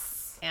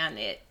 Yes, and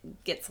it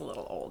gets a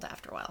little old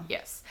after a while.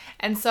 Yes,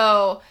 and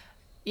so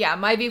yeah,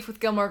 my beef with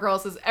Gilmore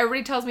Girls is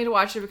everybody tells me to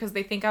watch it because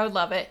they think I would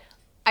love it.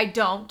 I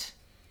don't.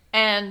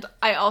 And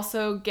I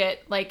also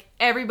get, like,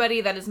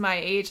 everybody that is my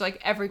age,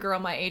 like, every girl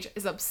my age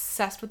is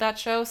obsessed with that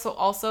show. So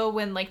also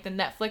when, like, the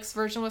Netflix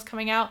version was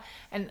coming out,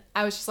 and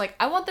I was just like,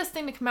 I want this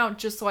thing to come out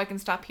just so I can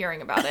stop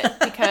hearing about it.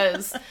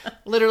 Because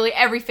literally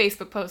every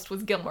Facebook post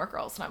was Gilmore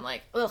Girls. And I'm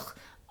like, ugh,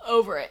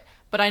 over it.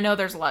 But I know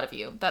there's a lot of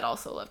you that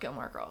also love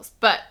Gilmore Girls.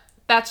 But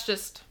that's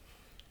just...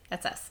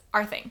 That's us.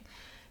 Our thing.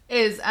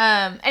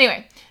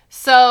 Anyway,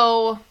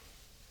 so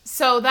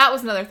that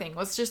was another thing,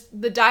 was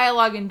just the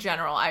dialogue in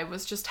general. I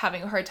was just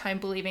having a hard time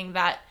believing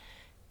that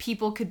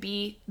people could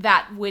be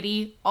that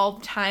witty all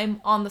the time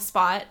on the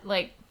spot.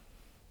 Like,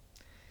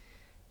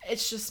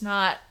 it's just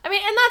not... I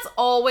mean, and that's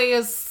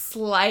always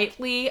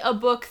slightly a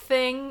book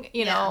thing,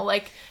 you know,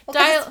 like... Well,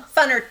 it's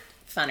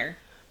funner.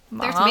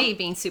 Mom. There's me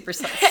being super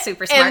smart.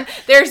 And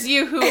there's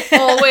you who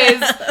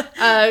always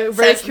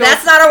ridicules...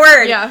 That's not a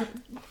word. Yeah.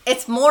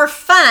 It's more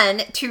fun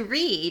to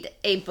read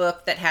a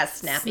book that has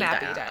snappy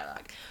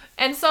dialogue.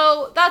 And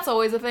so that's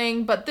always a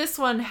thing, but this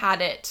one had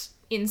it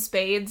in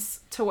spades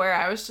to where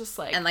I was just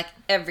like... And like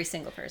every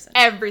single person.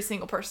 Every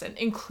single person,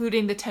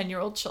 including the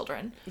 10-year-old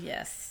children.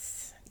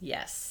 Yes.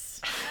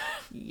 Yes.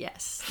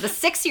 Yes. The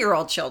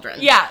 6-year-old children.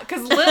 Yeah,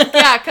 because,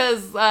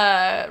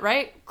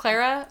 right?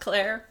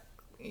 Claire.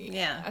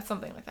 Yeah.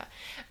 Something like that.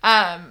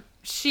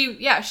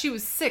 She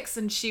was 6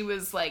 and she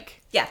was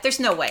like... Yeah, there's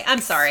no way.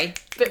 I'm sorry.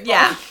 But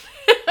yeah.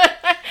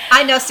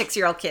 I know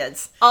 6-year-old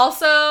kids.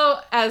 Also,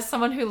 as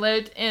someone who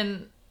lived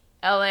in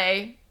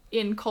LA,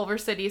 in Culver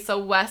City, so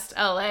West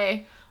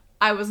LA,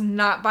 I was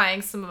not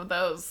buying some of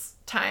those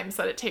times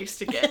that it takes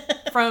to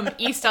get from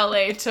East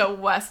LA to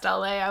West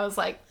LA. I was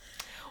like,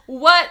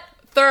 what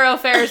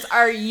thoroughfares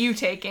are you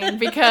taking?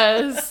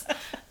 Because,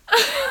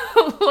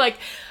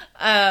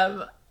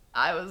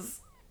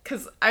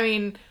 because, I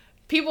mean,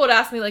 people would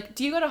ask me, like,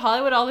 do you go to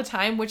Hollywood all the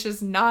time? Which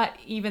is not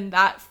even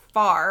that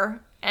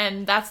far.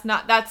 And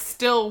that's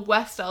still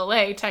West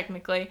LA,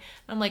 technically. And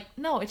I'm like,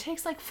 no, it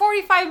takes like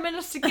 45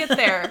 minutes to get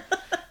there.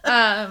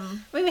 I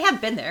mean, we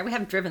haven't been there. We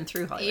haven't driven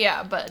through Hollywood.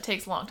 Yeah, but it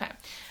takes a long time.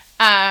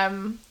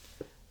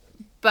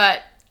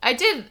 But I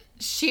did,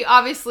 she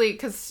obviously,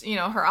 because, you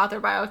know, her author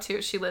bio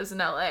too, she lives in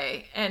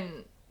LA,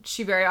 and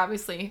she very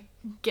obviously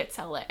gets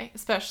LA,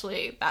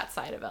 especially that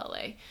side of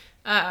LA.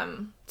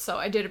 So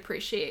I did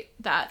appreciate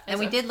that. And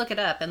we did look it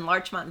up, and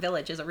Larchmont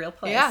Village is a real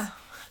place. Yeah.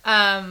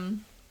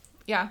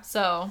 Yeah,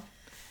 so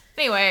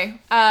anyway,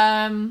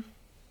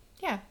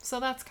 yeah, so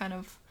that's kind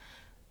of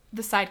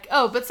the side.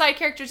 Oh, but side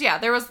characters, yeah,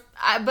 there was,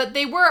 but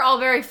they were all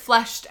very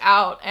fleshed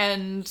out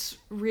and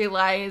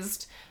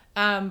realized.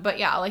 But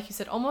yeah, like you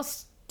said,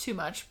 almost too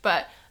much.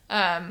 But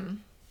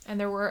and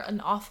there were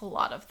an awful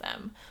lot of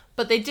them.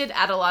 But they did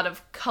add a lot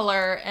of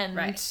color and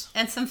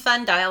and some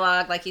fun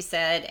dialogue, like you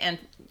said, and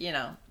you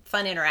know,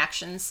 fun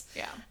interactions.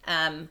 Yeah.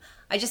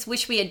 I just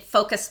wish we had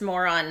focused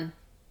more on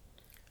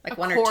like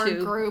one or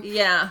two group.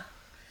 Yeah.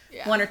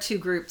 One or two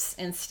groups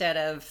instead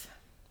of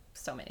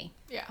so many.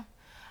 Yeah.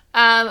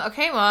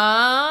 Okay,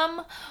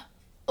 Mom.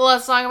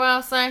 Let's talk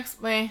about sex.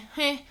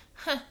 Very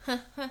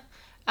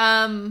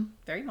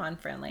mom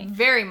friendly.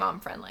 Very mom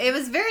friendly. It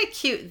was very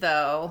cute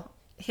though.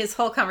 His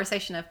whole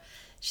conversation of,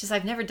 she's,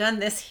 I've never done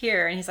this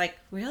here, and he's like,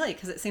 really?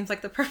 Because it seems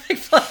like the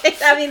perfect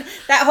place. I mean,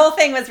 that whole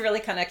thing was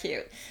really kind of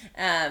cute.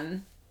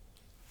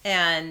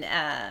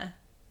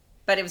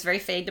 But it was very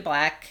fade to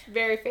black.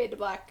 Very fade to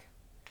black.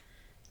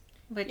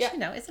 Which, you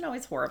know, isn't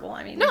always horrible.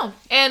 I mean, no.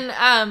 And,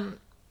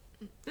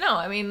 no,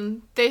 I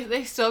mean,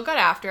 they still got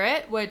after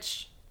it,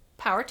 which,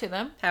 power to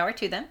them. Power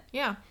to them.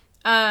 Yeah.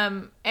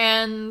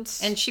 And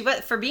she,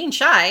 for being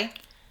shy,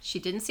 she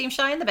didn't seem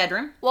shy in the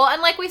bedroom. Well,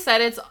 and like we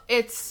said,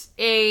 it's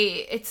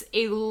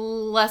a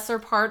lesser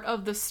part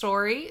of the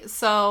story,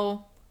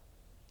 so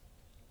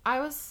I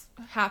was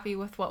happy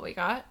with what we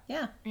got.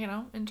 Yeah. You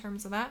know, in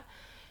terms of that.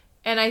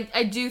 And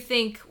I do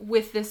think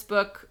with this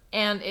book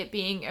and it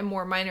being a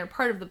more minor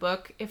part of the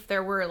book, if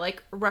there were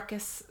like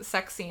ruckus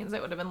sex scenes, it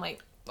would have been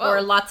like, whoa.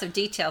 Or lots of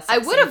details. I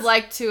would have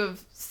liked to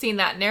have seen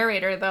that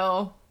narrator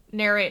though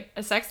narrate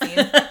a sex scene.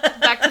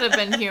 That could have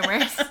been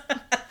humorous.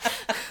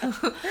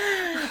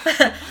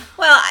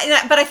 Well,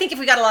 but I think if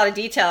we got a lot of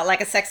detail,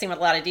 like a sex scene with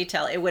a lot of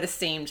detail, it would have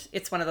seemed,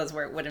 it's one of those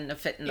where it wouldn't have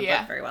fit in the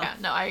book very well. Yeah,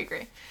 no, I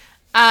agree.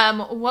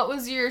 What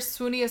was your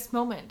swooniest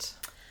moment?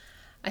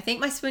 I think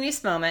my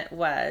swooniest moment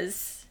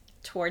was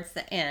towards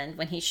the end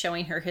when he's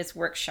showing her his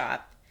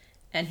workshop,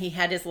 and he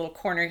had his little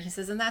corner. He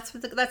says, and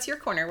that's your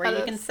corner where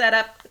you can set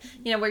up,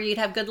 you know, where you'd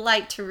have good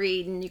light to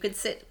read, and you could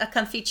sit a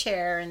comfy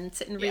chair and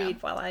sit and read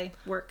while I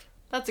work.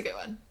 That's a good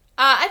one.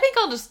 I think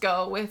I'll just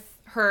go with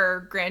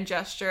her grand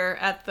gesture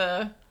at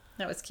the...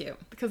 That was cute.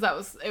 Because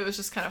it was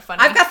just kind of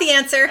funny. I've got the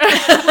answer.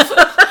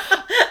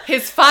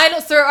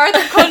 Sir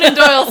Arthur Conan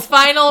Doyle's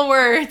final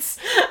words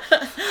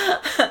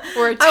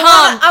were,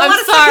 Tom,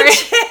 I'm sorry.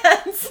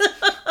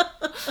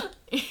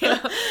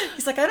 Yeah.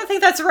 He's like, I don't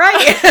think that's right.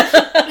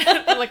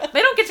 Like,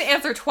 they don't get to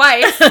answer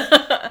twice.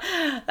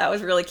 That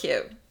was really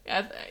cute.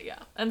 Yeah.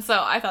 And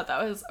so I thought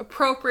that was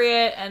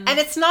appropriate. And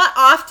it's not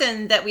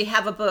often that we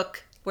have a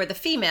book where the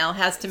female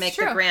has to make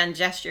the grand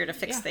gesture to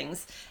fix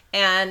things.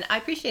 And I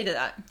appreciated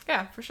that.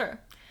 Yeah, for sure.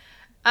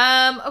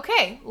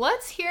 Okay,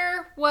 let's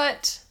hear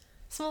what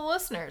some of the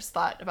listeners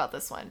thought about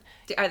this one.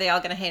 Are they all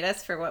going to hate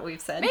us for what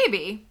we've said?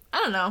 Maybe. I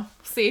don't know.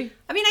 See.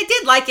 I mean, I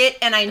did like it,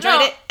 and I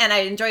enjoyed it, and I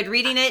enjoyed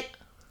reading it.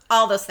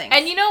 All those things.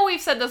 And you know,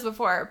 we've said this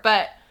before,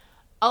 but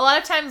a lot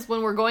of times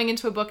when we're going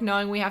into a book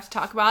knowing we have to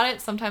talk about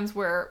it, sometimes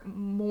we're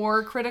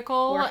more critical.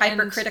 Or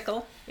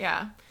hypercritical.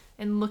 Yeah.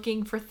 And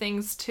looking for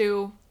things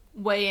to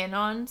weigh in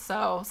on.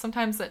 So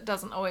sometimes it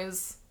doesn't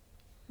always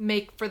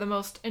make for the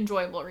most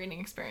enjoyable reading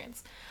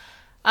experience.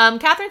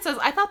 Catherine says,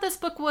 I thought this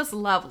book was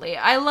lovely.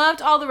 I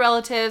loved all the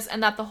relatives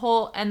and that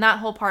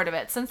whole part of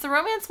it. Since the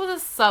romance was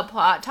a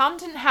subplot, Tom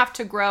didn't have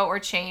to grow or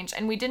change,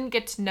 and we didn't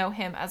get to know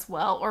him as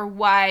well or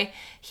why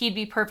he'd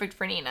be perfect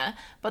for Nina.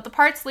 But the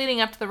parts leading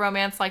up to the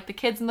romance, like the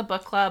kids in the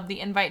book club, the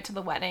invite to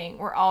the wedding,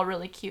 were all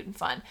really cute and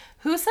fun.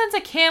 Who sends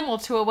a camel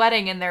to a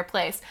wedding in their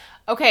place?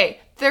 Okay,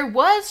 there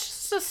was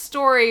just a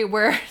story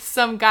where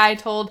some guy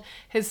told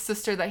his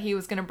sister that he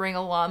was going to bring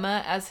a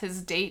llama as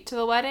his date to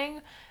the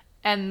wedding.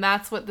 And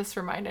that's what this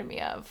reminded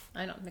me of.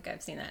 I don't think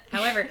I've seen that.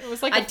 However, it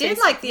was like I did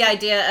like the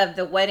idea of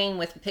the wedding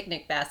with the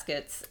picnic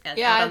baskets and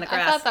out on the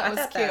grass. I thought that was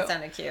cute. That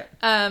sounded cute.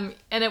 And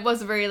it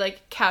was a very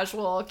like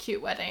casual,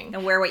 cute wedding.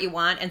 And wear what you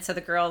want. And so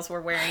the girls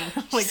were wearing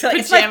like so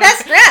pajamas. It's my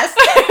best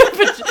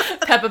dress.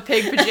 Peppa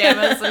Pig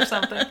pajamas or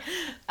something.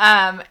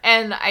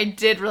 And I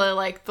did really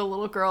like the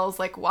little girls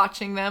like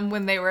watching them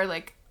when they were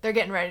like they're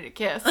getting ready to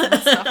kiss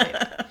and stuff like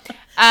that.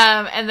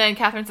 And then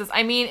Catherine says,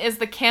 I mean, is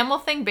the camel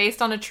thing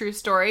based on a true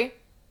story?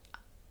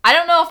 I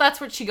don't know if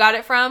that's what she got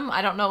it from.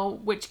 I don't know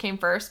which came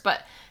first,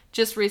 but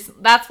just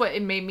recently, that's what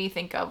it made me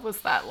think of, was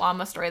that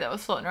llama story that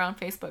was floating around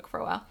Facebook for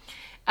a while.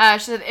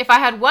 She said, if I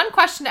had one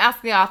question to ask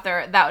the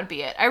author, that would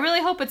be it. I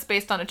really hope it's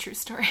based on a true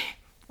story.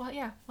 Well,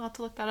 yeah, we'll have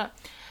to look that up.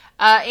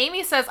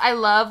 Amy says, I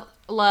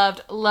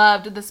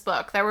loved this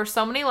book. There were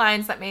so many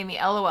lines that made me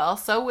LOL.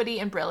 So witty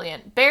and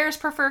brilliant. Bears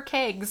prefer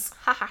kegs.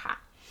 Ha ha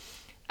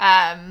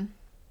ha.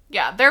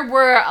 Yeah, there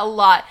were a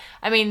lot.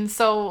 I mean,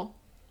 so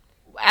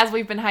as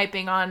we've been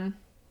hyping on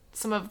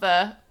some of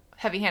the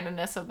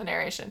heavy-handedness of the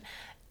narration,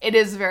 it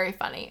is very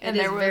funny. And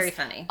there was very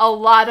funny. A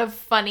lot of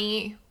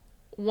funny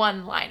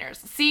one-liners.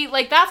 See,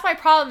 like, that's my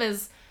problem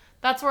is,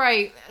 that's where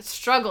I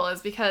struggle,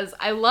 is because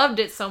I loved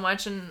it so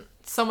much, and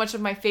so much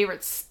of my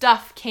favorite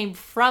stuff came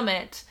from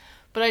it,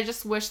 but I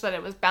just wish that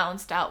it was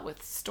balanced out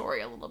with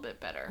story a little bit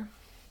better.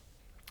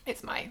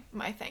 It's my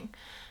thing.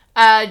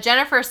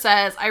 Jennifer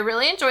says, I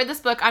really enjoyed this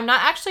book. I'm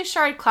not actually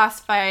sure I'd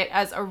classify it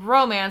as a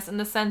romance in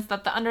the sense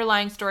that the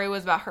underlying story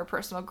was about her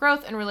personal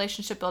growth and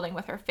relationship building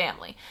with her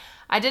family.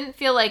 I didn't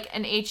feel like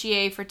an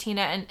HEA for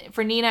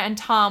Nina and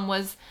Tom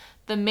was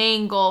the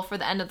main goal for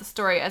the end of the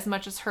story as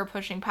much as her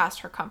pushing past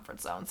her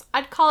comfort zones.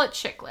 I'd call it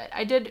chick lit.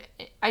 I did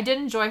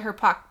enjoy her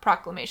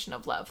proclamation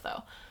of love,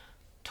 though.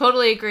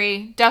 Totally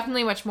agree.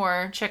 Definitely much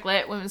more chick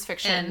lit, women's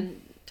fiction.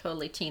 And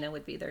totally Tina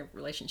would be their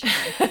relationship.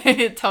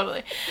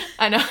 Totally.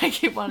 I know, I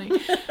keep wanting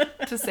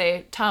to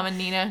say Tom and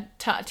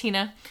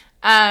Tina.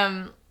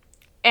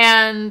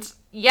 And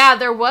yeah,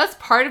 there was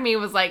part of me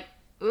was like,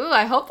 ooh,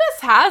 I hope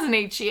this has an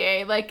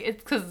HEA. Like,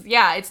 it's because,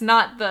 yeah, it's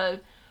not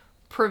the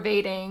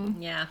pervading.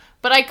 Yeah.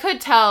 But I could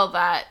tell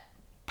that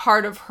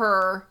part of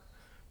her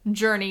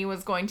journey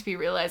was going to be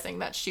realizing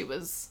that she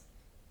was,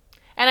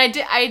 and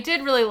I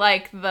did really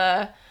like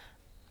the,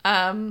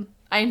 I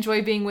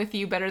enjoy being with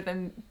you better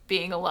than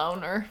being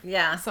alone, or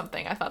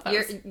something. I thought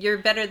that you're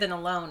better than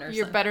alone, or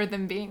you're something. better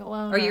than being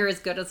alone, or you're as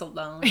good as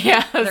alone.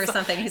 Yeah, or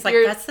something. He's like,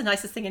 that's the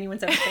nicest thing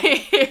anyone's ever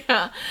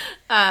said.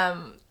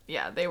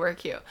 Yeah, they were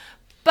cute,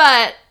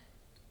 but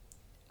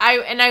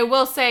I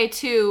will say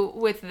too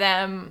with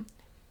them,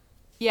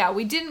 yeah,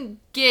 we didn't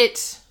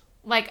get,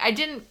 like, I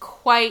didn't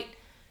quite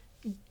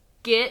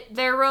get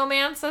their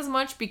romance as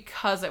much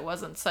because there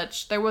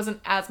wasn't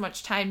as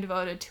much time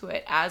devoted to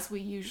it as we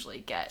usually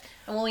get.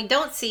 And when we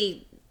don't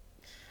see,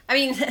 I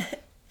mean,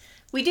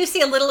 we do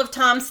see a little of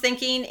Tom's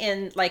thinking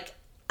in, like,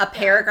 a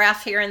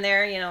paragraph here and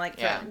there, you know, like,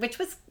 which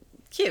was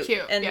cute.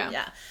 And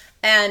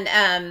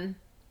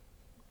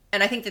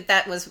and I think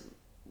that was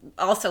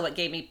also what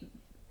gave me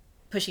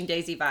Pushing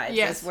Daisy vibes,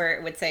 is where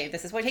it would say,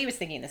 this is what he was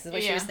thinking, this is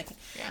what she was thinking.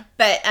 Yeah.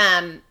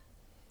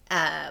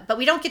 But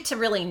we don't get to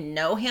really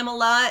know him a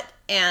lot,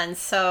 and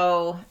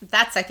so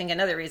that's, I think,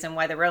 another reason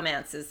why the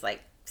romance is,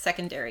 like,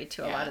 secondary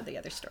to a lot of the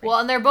other stories. Well,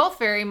 and they're both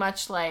very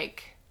much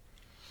like,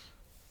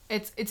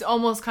 it's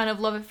almost kind of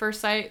love at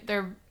first sight.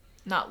 They're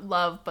not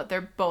love, but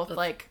they're both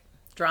like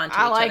drawn to each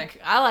other.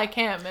 I like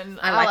him, and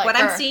I like what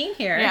her. I'm seeing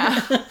here.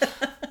 Yeah.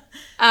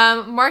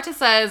 Marta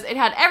says, it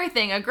had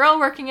everything. A girl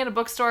working in a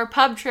bookstore,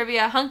 pub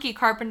trivia, hunky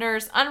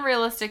carpenters,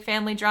 unrealistic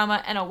family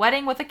drama, and a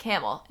wedding with a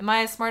camel. Am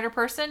I a smarter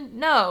person?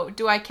 No.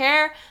 Do I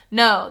care?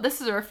 No.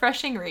 This is a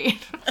refreshing read.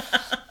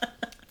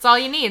 That's all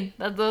you need.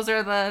 Those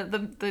are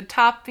the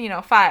top,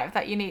 5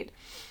 that you need.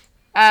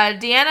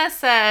 Deanna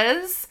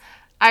says,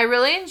 I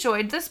really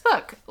enjoyed this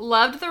book.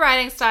 Loved the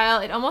writing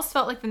style. It almost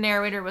felt like the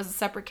narrator was a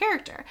separate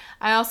character.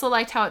 I also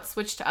liked how it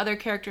switched to other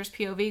characters'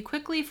 POV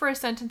quickly for a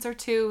sentence or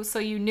two, so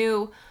you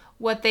knew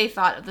what they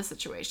thought of the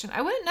situation.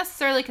 I wouldn't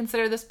necessarily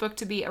consider this book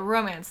to be a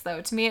romance,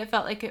 though. To me, it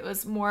felt like it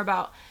was more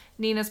about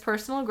Nina's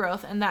personal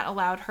growth, and that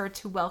allowed her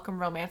to welcome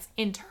romance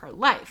into her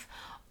life.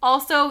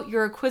 Also,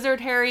 You're a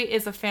Quizzard Harry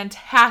is a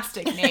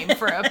fantastic name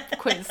for a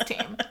quiz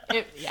team.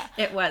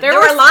 It was. There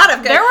were a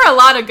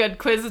lot of good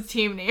quiz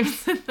team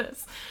names in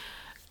this.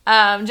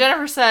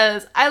 Jennifer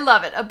says, I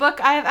love it. A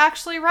book I have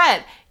actually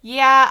read.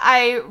 Yeah,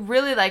 I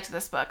really liked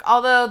this book.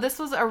 Although this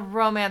was a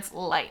romance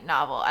light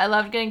novel. I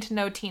loved getting to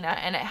know Tina,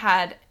 and it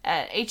had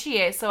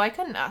HEA, so I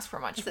couldn't ask for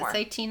much more. Does it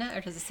say Tina,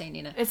 or does it say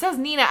Nina? It says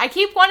Nina. I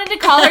keep wanting to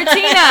call her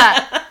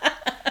Tina.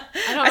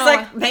 I was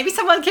like, maybe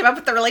someone came up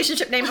with the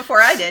relationship name before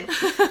I did.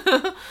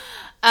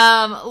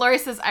 Lori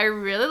says, I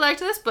really liked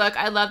this book.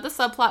 I loved the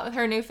subplot with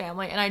her new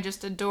family, and I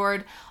just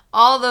adored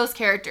all those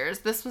characters.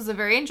 This was a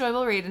very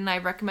enjoyable read, and I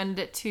recommended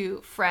it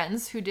to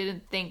friends who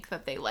didn't think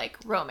that they like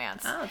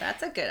romance. Oh,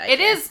 that's a good idea.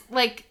 It is,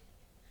 like,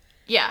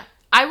 yeah.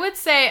 I would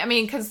say, I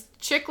mean, because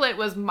chick lit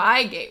was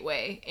my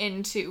gateway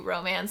into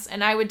romance,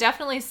 and I would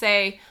definitely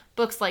say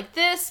books like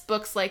this,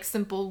 books like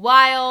Simple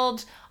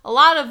Wild, a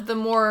lot of the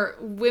more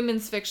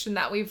women's fiction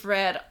that we've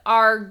read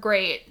are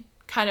great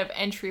kind of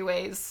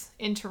entryways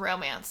into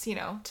romance,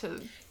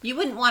 to... You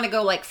wouldn't want to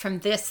go, like, from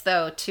this,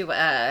 though,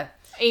 to,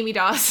 Amy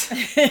Doss.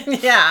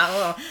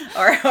 Yeah,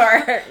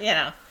 or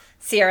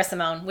Sierra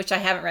Simone, which I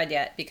haven't read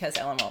yet because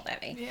Ellen won't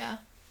let me.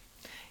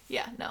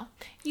 Yeah, no.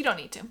 You don't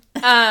need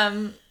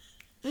to.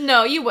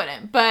 No, you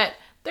wouldn't, but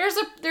there's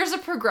a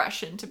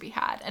progression to be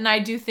had, and I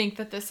do think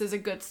that this is a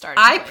good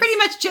starting place. I pretty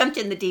much jumped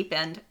in the deep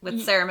end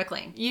with Sarah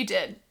McLean. You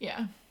did,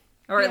 yeah.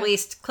 Or at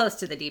least close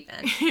to the deep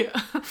end. Yeah.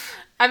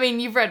 I mean,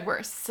 you've read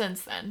worse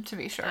since then, to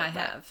be sure. I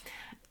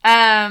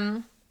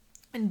have.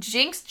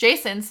 Jinx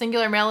Jason,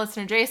 singular male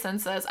listener Jason,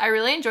 says, I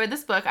really enjoyed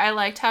this book. I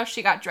liked how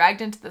she got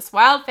dragged into this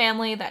wild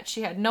family that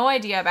she had no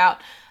idea about.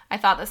 I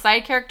thought the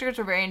side characters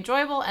were very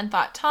enjoyable and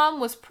thought Tom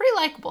was pretty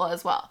likable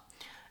as well.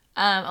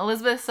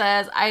 Elizabeth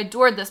says, I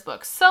adored this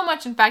book so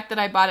much, in fact, that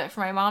I bought it for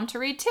my mom to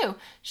read too.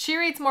 She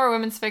reads more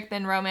women's fic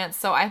than romance,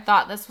 so I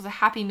thought this was a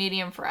happy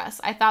medium for us.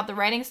 I thought the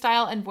writing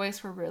style and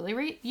voice were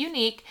really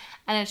unique,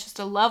 and it's just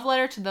a love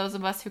letter to those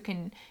of us who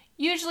can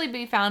usually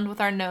be found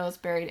with our nose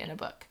buried in a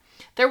book.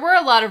 There were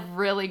a lot of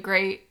really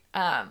great,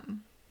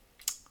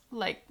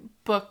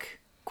 book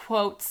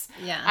quotes.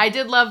 Yeah. I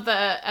did love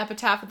the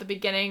epitaph at the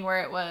beginning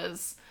where it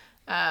was,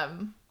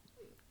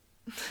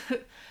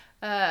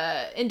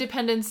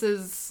 independence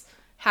is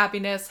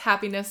happiness,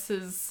 happiness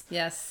is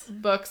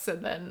books,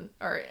 and then,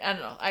 or I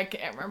don't know, I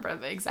can't remember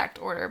the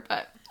exact order,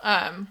 but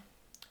there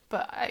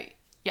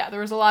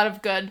was a lot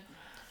of good.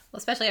 Well,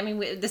 especially, I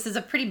mean, this is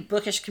a pretty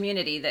bookish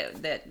community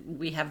that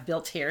we have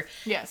built here.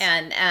 Yes.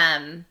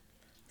 And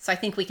so I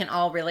think we can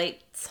all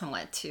relate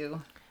somewhat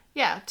to...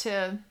 Yeah,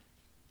 to,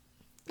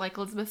 like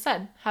Elizabeth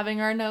said,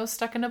 having our nose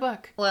stuck in a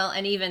book. Well,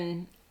 and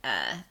even,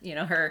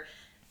 her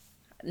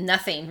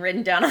nothing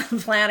written down on the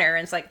planner,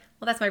 and it's like,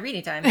 well, that's my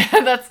reading time.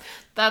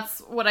 that's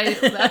when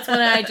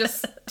I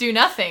just do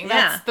nothing.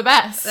 That's the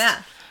best.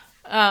 Yeah.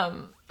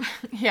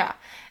 Yeah.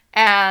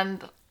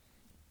 And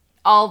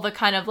all the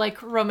kind of like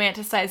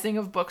romanticizing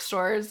of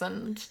bookstores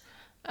and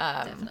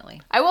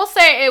definitely. I will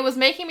say it was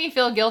making me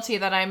feel guilty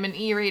that I'm an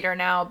e-reader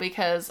now,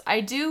 because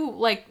I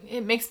do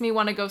it makes me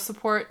want to go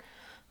support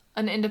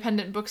an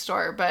independent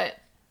bookstore, but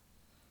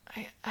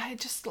I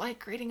just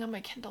like reading on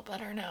my Kindle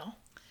better now.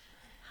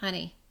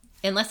 Honey,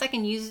 unless I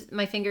can use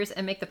my fingers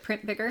and make the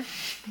print bigger.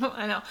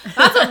 I know.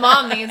 That's what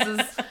Mom needs,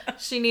 is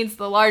she needs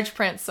the large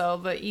print, so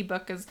the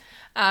ebook is...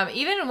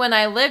 even when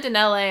I lived in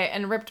LA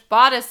and Ripped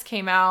Bodice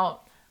came out,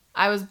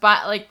 I was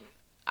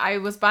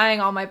buying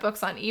all my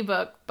books on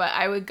ebook, but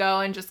I would go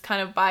and just kind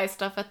of buy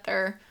stuff at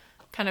their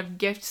kind of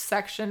gift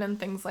section and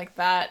things like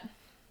that,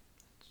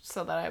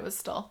 so that I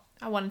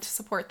wanted to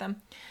support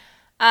them.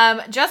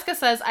 Jessica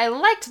says, I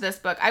liked this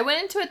book. I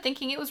went into it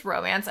thinking it was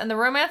romance, and the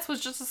romance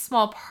was just a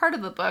small part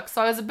of the book,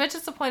 so I was a bit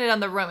disappointed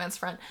on the romance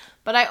front,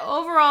 but I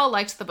overall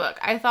liked the book.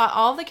 I thought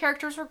all the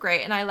characters were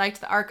great, and I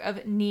liked the arc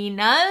of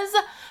Nina's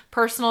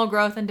personal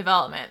growth and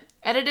development.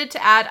 Edited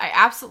to add, I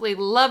absolutely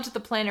loved the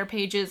planner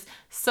pages.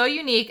 So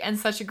unique and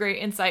such a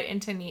great insight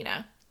into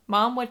Nina.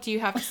 Mom, what do you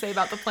have to say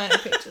about the planner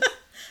pages?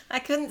 I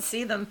couldn't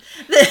see them.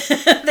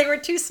 They were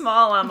too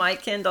small on my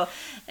Kindle.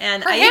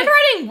 And her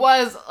handwriting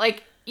was,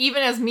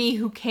 even as me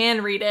who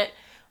can read it,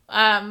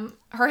 her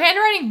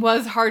handwriting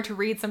was hard to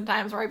read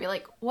sometimes, where I'd be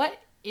like, what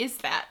is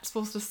that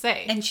supposed to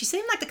say? And she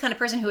seemed like the kind of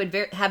person who would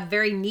have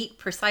very neat,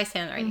 precise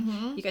handwriting.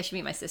 Mm-hmm. You guys should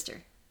meet my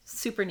sister.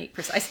 Super neat,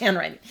 precise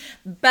handwriting.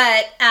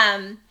 But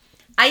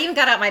I even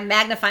got out my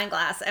magnifying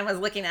glass and was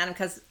looking at them,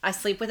 because I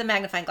sleep with a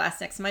magnifying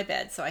glass next to my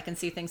bed, so I can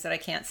see things that I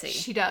can't see.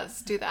 She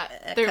does do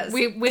that.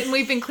 When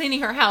we've been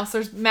cleaning her house,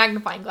 there's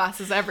magnifying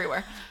glasses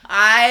everywhere.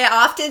 I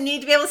often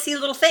need to be able to see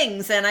little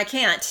things, and I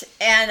can't.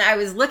 And I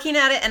was looking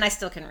at it, and I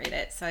still couldn't read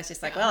it. So I was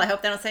just like, well, I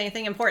hope they don't say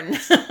anything important.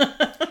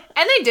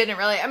 And they didn't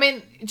really. I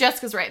mean,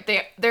 Jessica's right.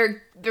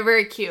 They're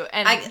very cute.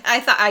 And I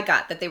thought I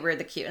got that they were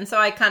the cute. And so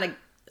I kind of,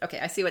 okay,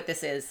 I see what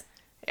this is.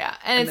 Yeah,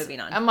 and moving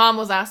on. And Mom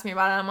was asking me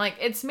about it. I'm like,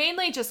 it's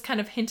mainly just kind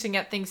of hinting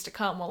at things to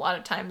come a lot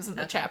of times in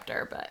the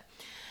chapter. But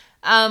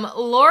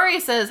Lori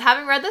says,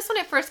 having read this when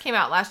it first came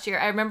out last year,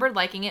 I remembered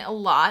liking it a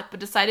lot, but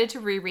decided to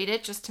reread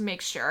it just to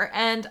make sure,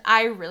 and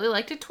I really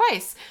liked it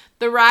twice.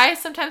 The wry,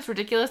 sometimes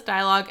ridiculous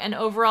dialogue and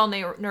overall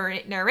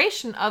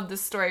narration of the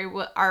story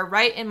are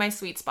right in my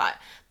sweet spot.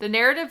 The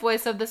narrative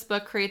voice of this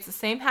book creates the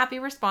same happy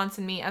response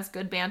in me as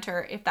good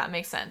banter, if that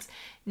makes sense.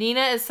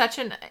 Nina is such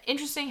an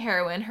interesting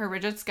heroine. Her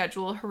rigid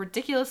schedule, her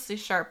ridiculously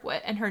sharp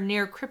wit, and her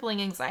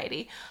near-crippling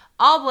anxiety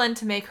all blend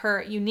to make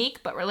her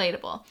unique but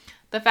relatable.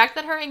 The fact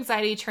that her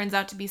anxiety turns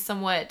out to be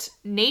somewhat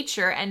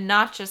nature and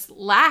not just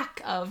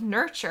lack of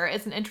nurture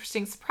is an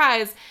interesting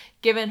surprise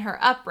given her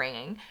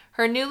upbringing.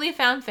 Her newly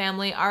found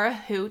family are a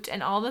hoot,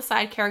 and all the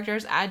side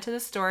characters add to the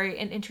story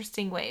in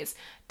interesting ways.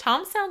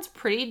 Tom sounds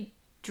pretty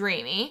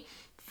dreamy,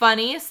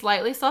 funny,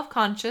 slightly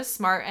self-conscious,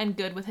 smart, and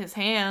good with his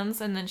hands.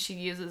 And then she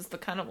uses the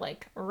kind of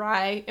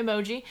wry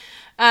emoji.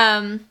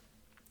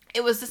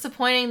 It was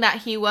disappointing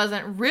that he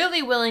wasn't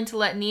really willing to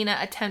let Nina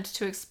attempt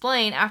to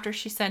explain after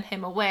she sent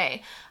him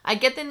away. I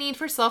get the need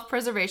for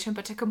self-preservation,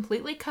 but to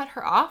completely cut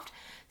her off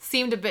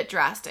seemed a bit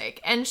drastic.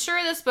 And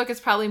sure, this book is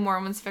probably more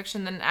women's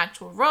fiction than an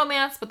actual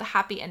romance, but the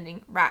happy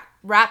ending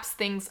wraps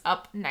things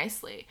up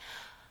nicely.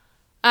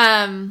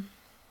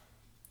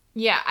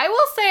 Yeah, I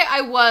will say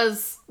I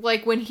was,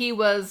 when he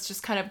was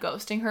just kind of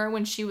ghosting her,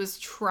 when she was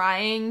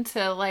trying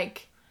to,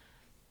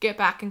 get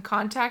back in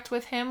contact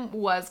with him,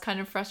 was kind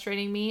of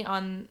frustrating me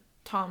on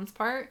Tom's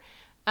part.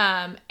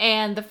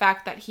 And the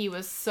fact that he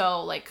was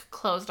so,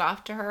 closed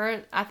off to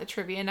her at the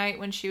trivia night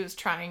when she was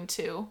trying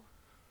to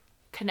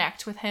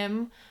connect with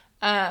him.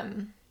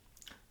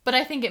 But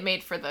I think it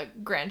made for the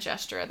grand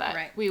gesture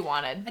that we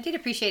wanted. I did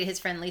appreciate his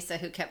friend Lisa,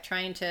 who kept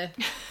trying to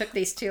hook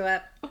these two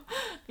up.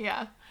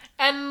 Yeah.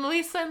 And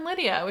Lisa and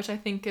Lydia, which I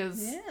think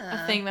is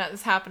a thing that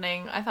is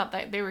happening. I thought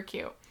that they were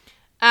cute.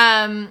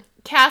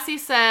 Cassie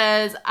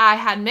says, I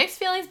had mixed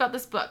feelings about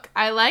this book.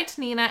 I liked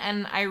Nina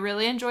and I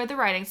really enjoyed the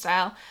writing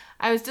style.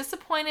 I was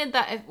disappointed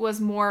that it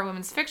was more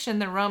women's fiction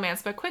than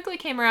romance, but quickly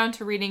came around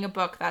to reading a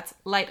book that's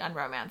light on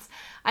romance.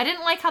 I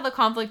didn't like how the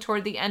conflict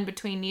toward the end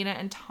between Nina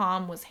and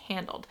Tom was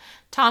handled.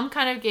 Tom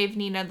kind of gave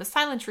Nina the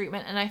silent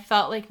treatment, and I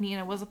felt like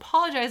Nina was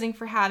apologizing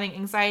for having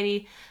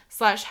anxiety /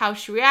 how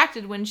she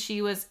reacted when she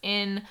was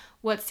in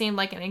what seemed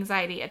like an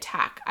anxiety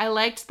attack. I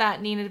liked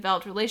that Nina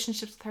developed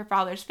relationships with her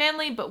father's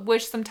family, but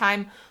wished some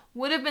time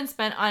would have been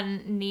spent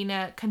on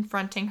Nina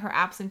confronting her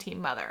absentee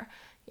mother.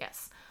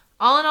 Yes.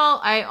 All in all,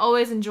 I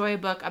always enjoy a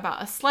book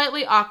about a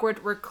slightly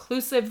awkward,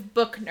 reclusive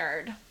book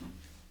nerd.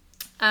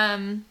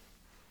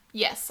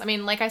 Yes, I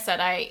mean, like I said,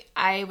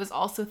 I was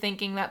also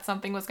thinking that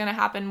something was going to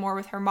happen more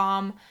with her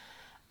mom.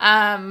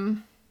 I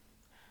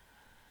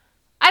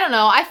don't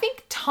know. I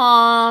think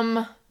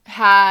Tom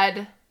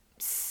had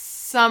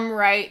some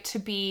right to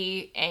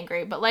be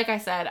angry, but like I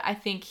said, I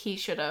think he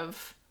should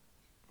have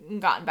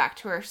gotten back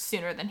to her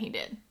sooner than he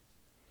did.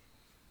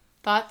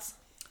 Thoughts?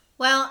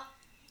 Well,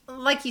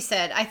 like you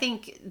said, I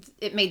think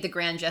it made the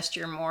grand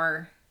gesture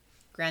more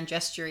grand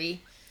gesture-y.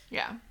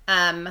 Yeah.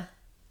 And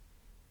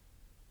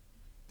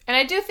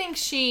I do think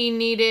she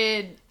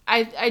needed,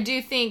 I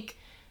do think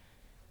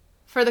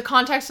for the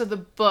context of the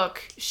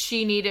book,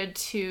 she needed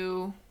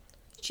to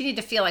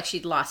feel like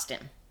she'd lost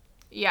him.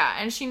 Yeah,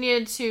 and she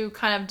needed to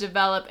kind of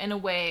develop in a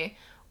way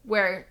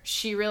where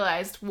she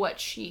realized what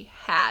she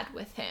had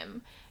with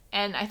him.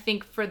 And I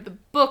think for the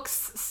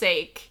book's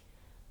sake,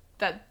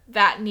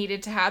 that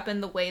needed to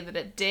happen the way that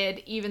it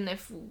did, even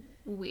if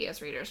we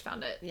as readers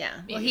found it.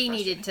 Yeah. Well, he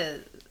needed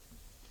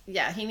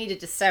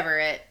to sever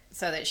it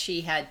so that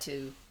she had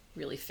to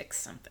really fix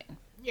something.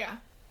 Yeah.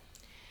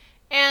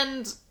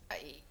 And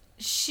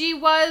she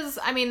was,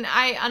 I mean,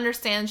 I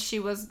understand she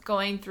was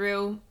going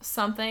through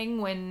something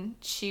when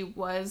she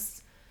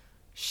was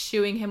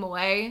shooing him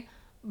away,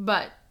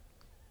 but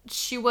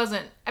she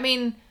wasn't, I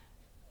mean,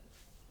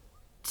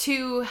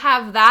 to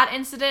have that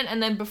incident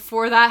and then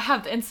before that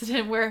have the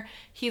incident where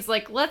he's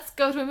like, let's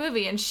go to a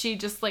movie, and she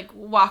just like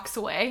walks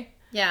away.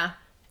 Yeah,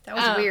 that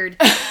was weird.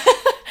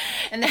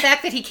 And the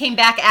fact that he came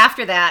back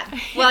after that,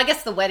 well, I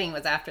guess the wedding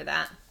was after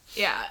that.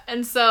 Yeah,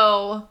 and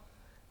so,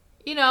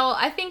 you know,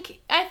 I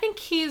think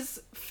he's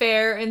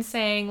fair in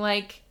saying,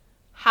 like,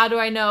 how do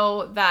I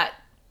know that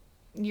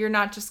you're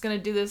not just going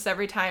to do this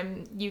every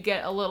time you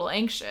get a little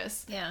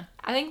anxious? Yeah.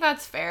 I think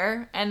that's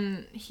fair,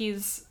 and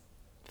he's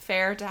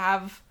fair to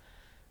have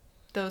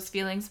those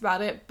feelings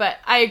about it, but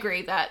I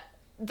agree that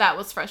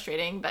was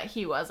frustrating that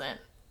he wasn't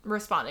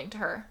responding to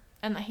her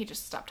and that he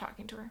just stopped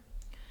talking to her.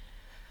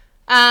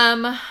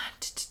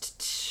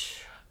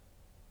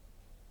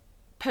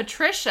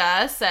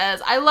 Patricia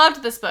says, I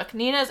loved this book.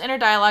 Nina's inner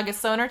dialogue is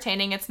so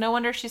entertaining. It's no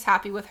wonder she's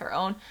happy with her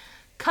own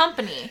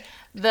company.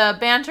 The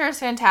banter is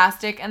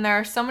fantastic, and there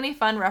are so many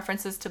fun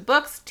references to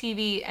books,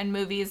 TV, and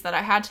movies that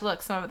I had to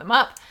look some of them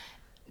up.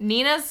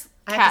 Nina's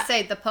I have to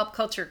say, the pop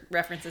culture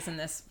references in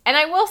this. And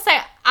I will say,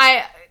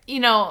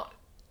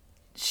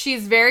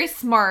 she's very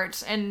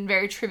smart and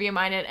very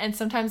trivia-minded, and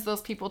sometimes those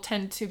people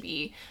tend to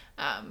be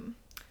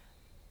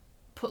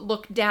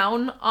looked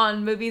down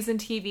on movies and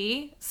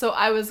TV. So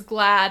I was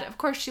glad. Of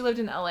course, she lived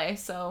in LA,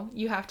 so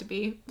you have to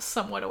be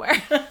somewhat aware.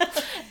 To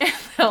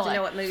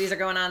know what movies are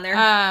going on there.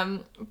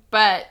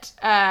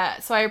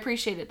 So I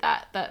appreciated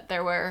that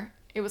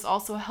it was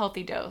also a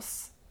healthy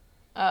dose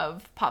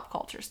of pop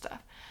culture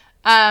stuff.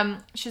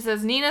 She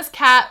says, Nina's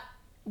cat,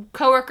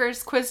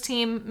 coworkers, quiz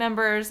team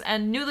members,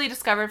 and newly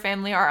discovered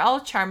family are all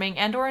charming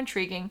and or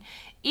intriguing,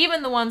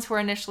 even the ones who were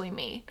initially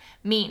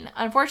mean.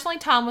 Unfortunately,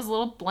 Tom was a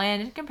little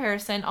bland in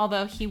comparison,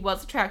 although he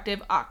was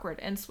attractive, awkward,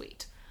 and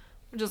sweet.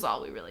 Which is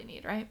all we really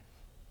need, right?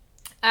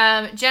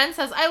 Jen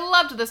says, I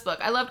loved this book.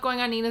 I loved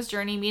going on Nina's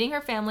journey, meeting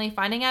her family,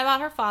 finding out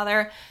about her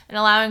father, and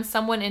allowing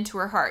someone into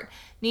her heart.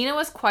 Nina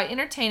was quite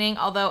entertaining,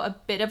 although a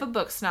bit of a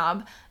book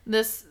snob.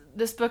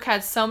 This book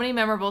had so many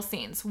memorable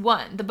scenes.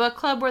 1, the book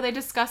club where they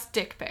discussed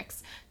dick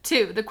pics.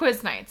 2, the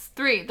quiz nights.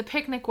 3, the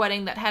picnic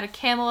wedding that had a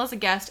camel as a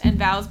guest and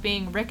vows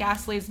being Rick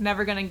Astley's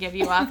Never Gonna Give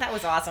You Up. That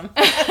was awesome.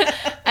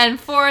 And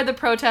 4, the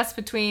protest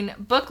between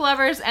book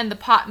lovers and the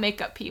pot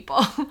makeup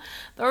people.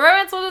 The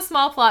romance was a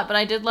small plot, but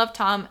I did love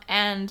Tom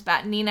and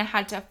that Nina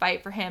had to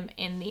fight for him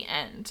in the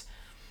end.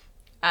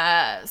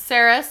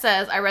 Sarah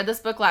says, I read this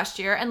book last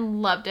year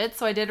and loved it,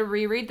 so I did a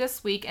reread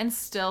this week and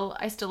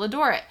I still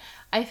adore it.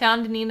 I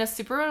found Nina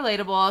super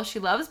relatable. She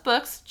loves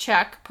books,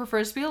 check.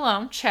 Prefers to be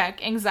alone,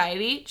 check.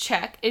 Anxiety,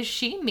 check. Is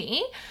she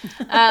me?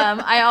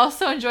 I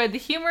also enjoyed the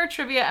humor,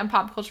 trivia, and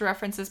pop culture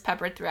references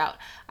peppered throughout.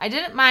 I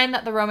didn't mind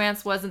that the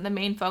romance wasn't the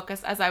main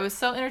focus, as I was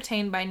so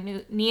entertained by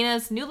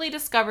Nina's newly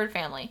discovered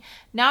family.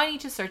 Now I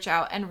need to search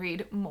out and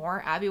read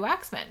more Abby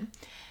Waxman.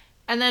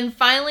 And then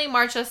finally,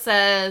 Marcia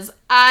says,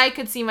 I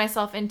could see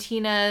myself in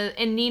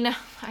Nina.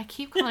 I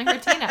keep calling her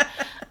Tina.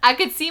 I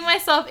could see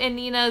myself in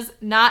Nina's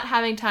not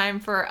having time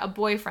for a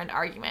boyfriend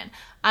argument.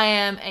 I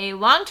am a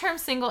long-term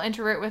single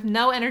introvert with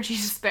no energy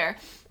to spare,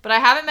 but I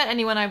haven't met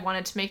anyone I've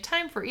wanted to make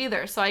time for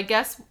either, so I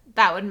guess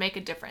that would make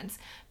a difference.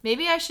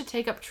 maybe I should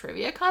take up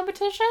trivia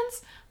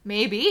competitions.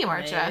 Maybe,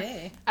 Marcia.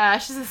 Maybe.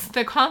 She says,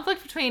 the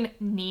conflict between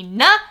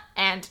Nina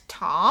and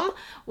Tom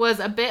was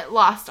a bit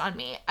lost on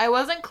me. I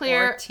wasn't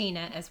clear. Or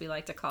Tina, as we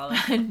like to call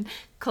it.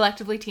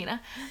 Collectively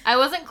Tina. I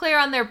wasn't clear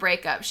on their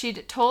breakup.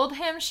 She'd told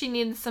him she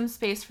needed some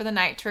space for the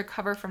night to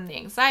recover from the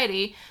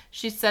anxiety.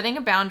 She's setting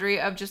a boundary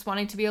of just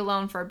wanting to be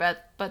alone for a bit,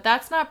 but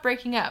that's not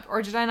breaking up.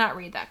 Or did I not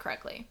read that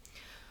correctly?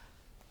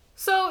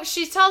 So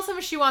she tells him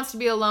she wants to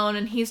be alone,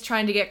 and he's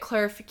trying to get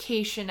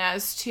clarification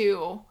as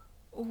to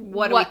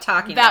what are we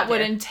talking that about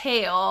would here?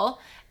 entail.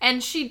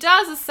 And she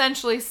does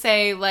essentially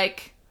say,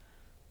 like,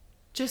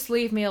 just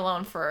leave me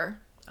alone for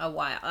A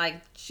while.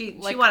 She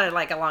wanted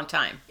like a long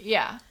time.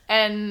 yeah.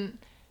 And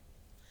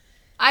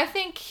I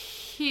think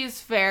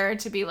he's fair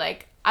to be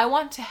like, I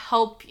want to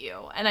help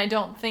you, and I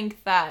don't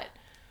think that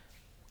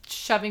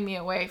shoving me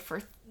away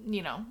for,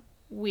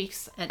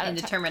 weeks An at a time.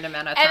 indeterminate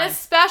amount of time. And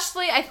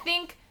especially, I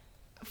think,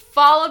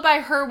 followed by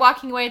her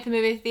walking away at the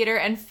movie theater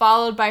and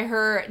followed by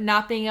her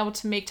not being able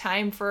to make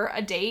time for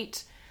a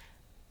date,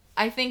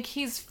 I think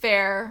he's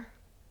fair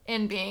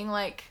in being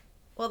like...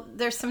 Well,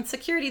 there's some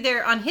security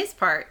there on his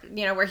part,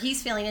 where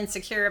he's feeling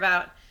insecure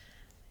about,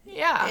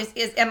 Yeah.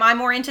 am I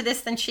more into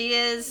this than she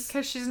is?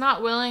 Because she's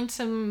not willing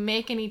to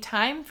make any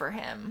time for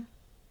him.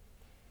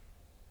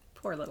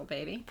 Poor little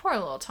baby. Poor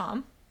little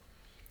Tom.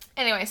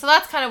 Anyway, so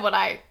that's kind of what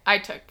I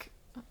took.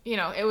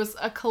 It was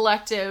a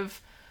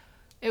collective...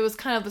 It was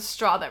kind of the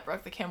straw that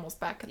broke the camel's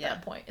back at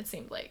that point, it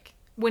seemed like.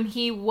 When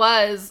he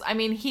was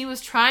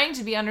trying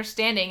to be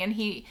understanding, and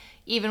he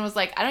even was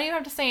like, I don't even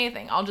have to say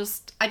anything. I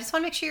just want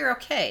to make sure you're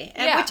okay.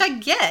 Yeah. Which I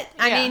get.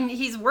 I Yeah. mean,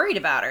 he's worried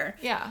about her.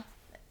 Yeah.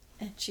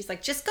 And she's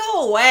like, just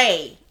go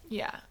away.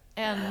 Yeah.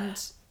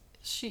 And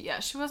she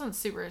wasn't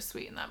super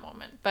sweet in that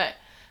moment. But,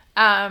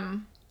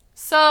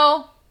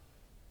 so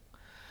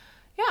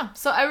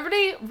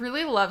everybody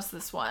really loves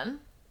this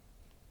one.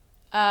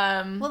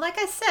 Well, like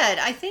I said,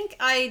 I think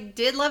I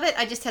did love it.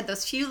 I just had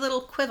those few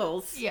little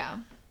quibbles. Yeah.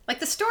 Like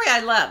the story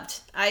I loved.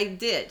 I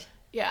did.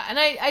 Yeah. And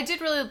I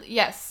did really,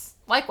 yes,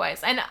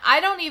 likewise. And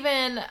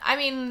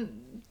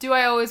do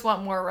I always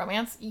want more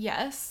romance?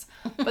 Yes.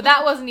 But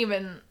that wasn't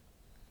even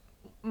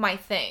my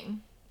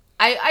thing.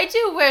 I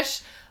do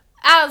wish,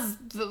 as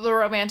the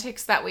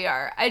romantics that we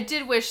are, I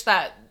did wish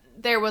that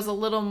there was a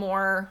little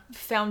more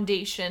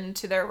foundation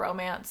to their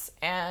romance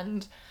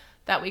and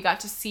that we got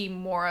to see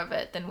more of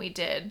it than we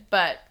did.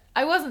 But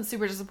I wasn't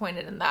super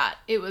disappointed in that.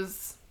 It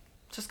was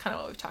just kind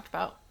of what we've talked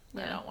about.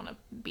 Yeah. I don't want to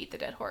beat the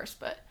dead horse,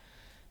 but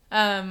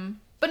no,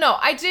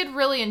 I did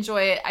really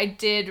enjoy it. I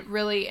did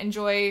really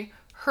enjoy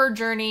her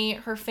journey,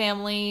 her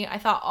family. I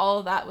thought all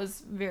of that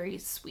was very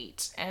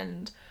sweet.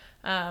 And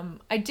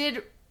I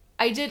did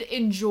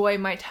enjoy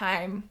my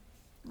time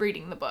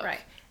reading the book. Right.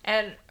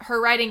 And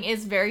her writing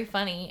is very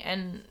funny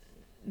and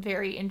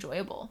very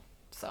enjoyable.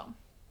 So.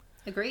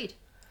 Agreed.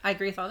 I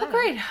agree with all that.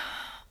 Agreed.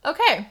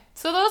 Okay,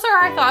 so those are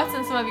our thoughts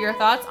and some of your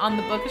thoughts on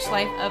The Bookish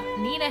Life of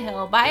Nina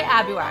Hill by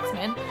Abby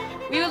Waxman.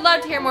 We would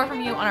love to hear more from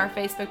you on our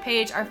Facebook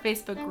page, our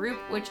Facebook group,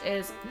 which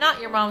is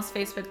Not Your Mom's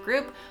Facebook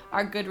group,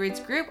 our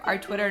Goodreads group, our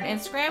Twitter and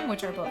Instagram,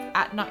 which are both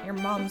at Not Your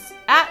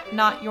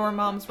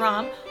Mom's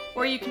Rom,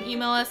 or you can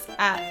email us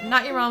at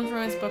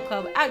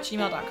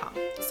notyourmomsromancebookclub@gmail.com.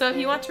 So if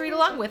you want to read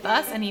along with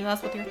us and email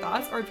us with your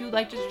thoughts, or if you'd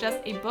like to suggest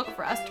a book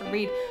for us to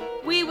read,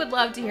 we would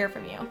love to hear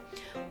from you.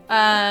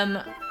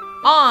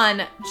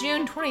 On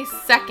June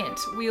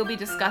 22nd, we will be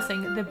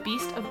discussing The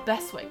Beast of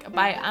Beswick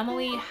by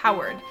Emily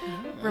Howard.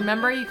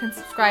 Remember, you can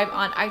subscribe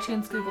on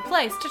iTunes, Google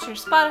Play, Stitcher,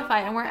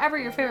 Spotify, and wherever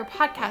your favorite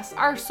podcasts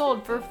are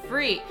sold for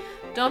free.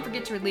 Don't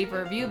forget to leave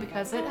a review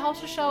because it helps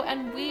the show,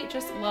 and we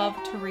just love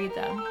to read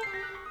them.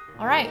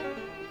 All right.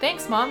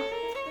 Thanks, Mom.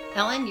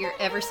 Ellen, you're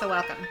ever so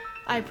welcome.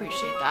 I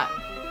appreciate that.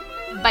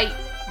 Bye.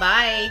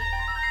 Bye.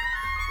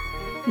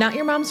 Not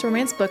Your Mom's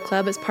Romance Book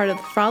Club is part of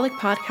the Frolic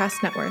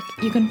Podcast Network.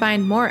 You can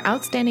find more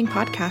outstanding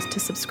podcasts to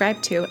subscribe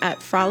to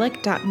at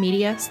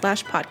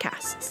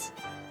frolic.media/podcasts.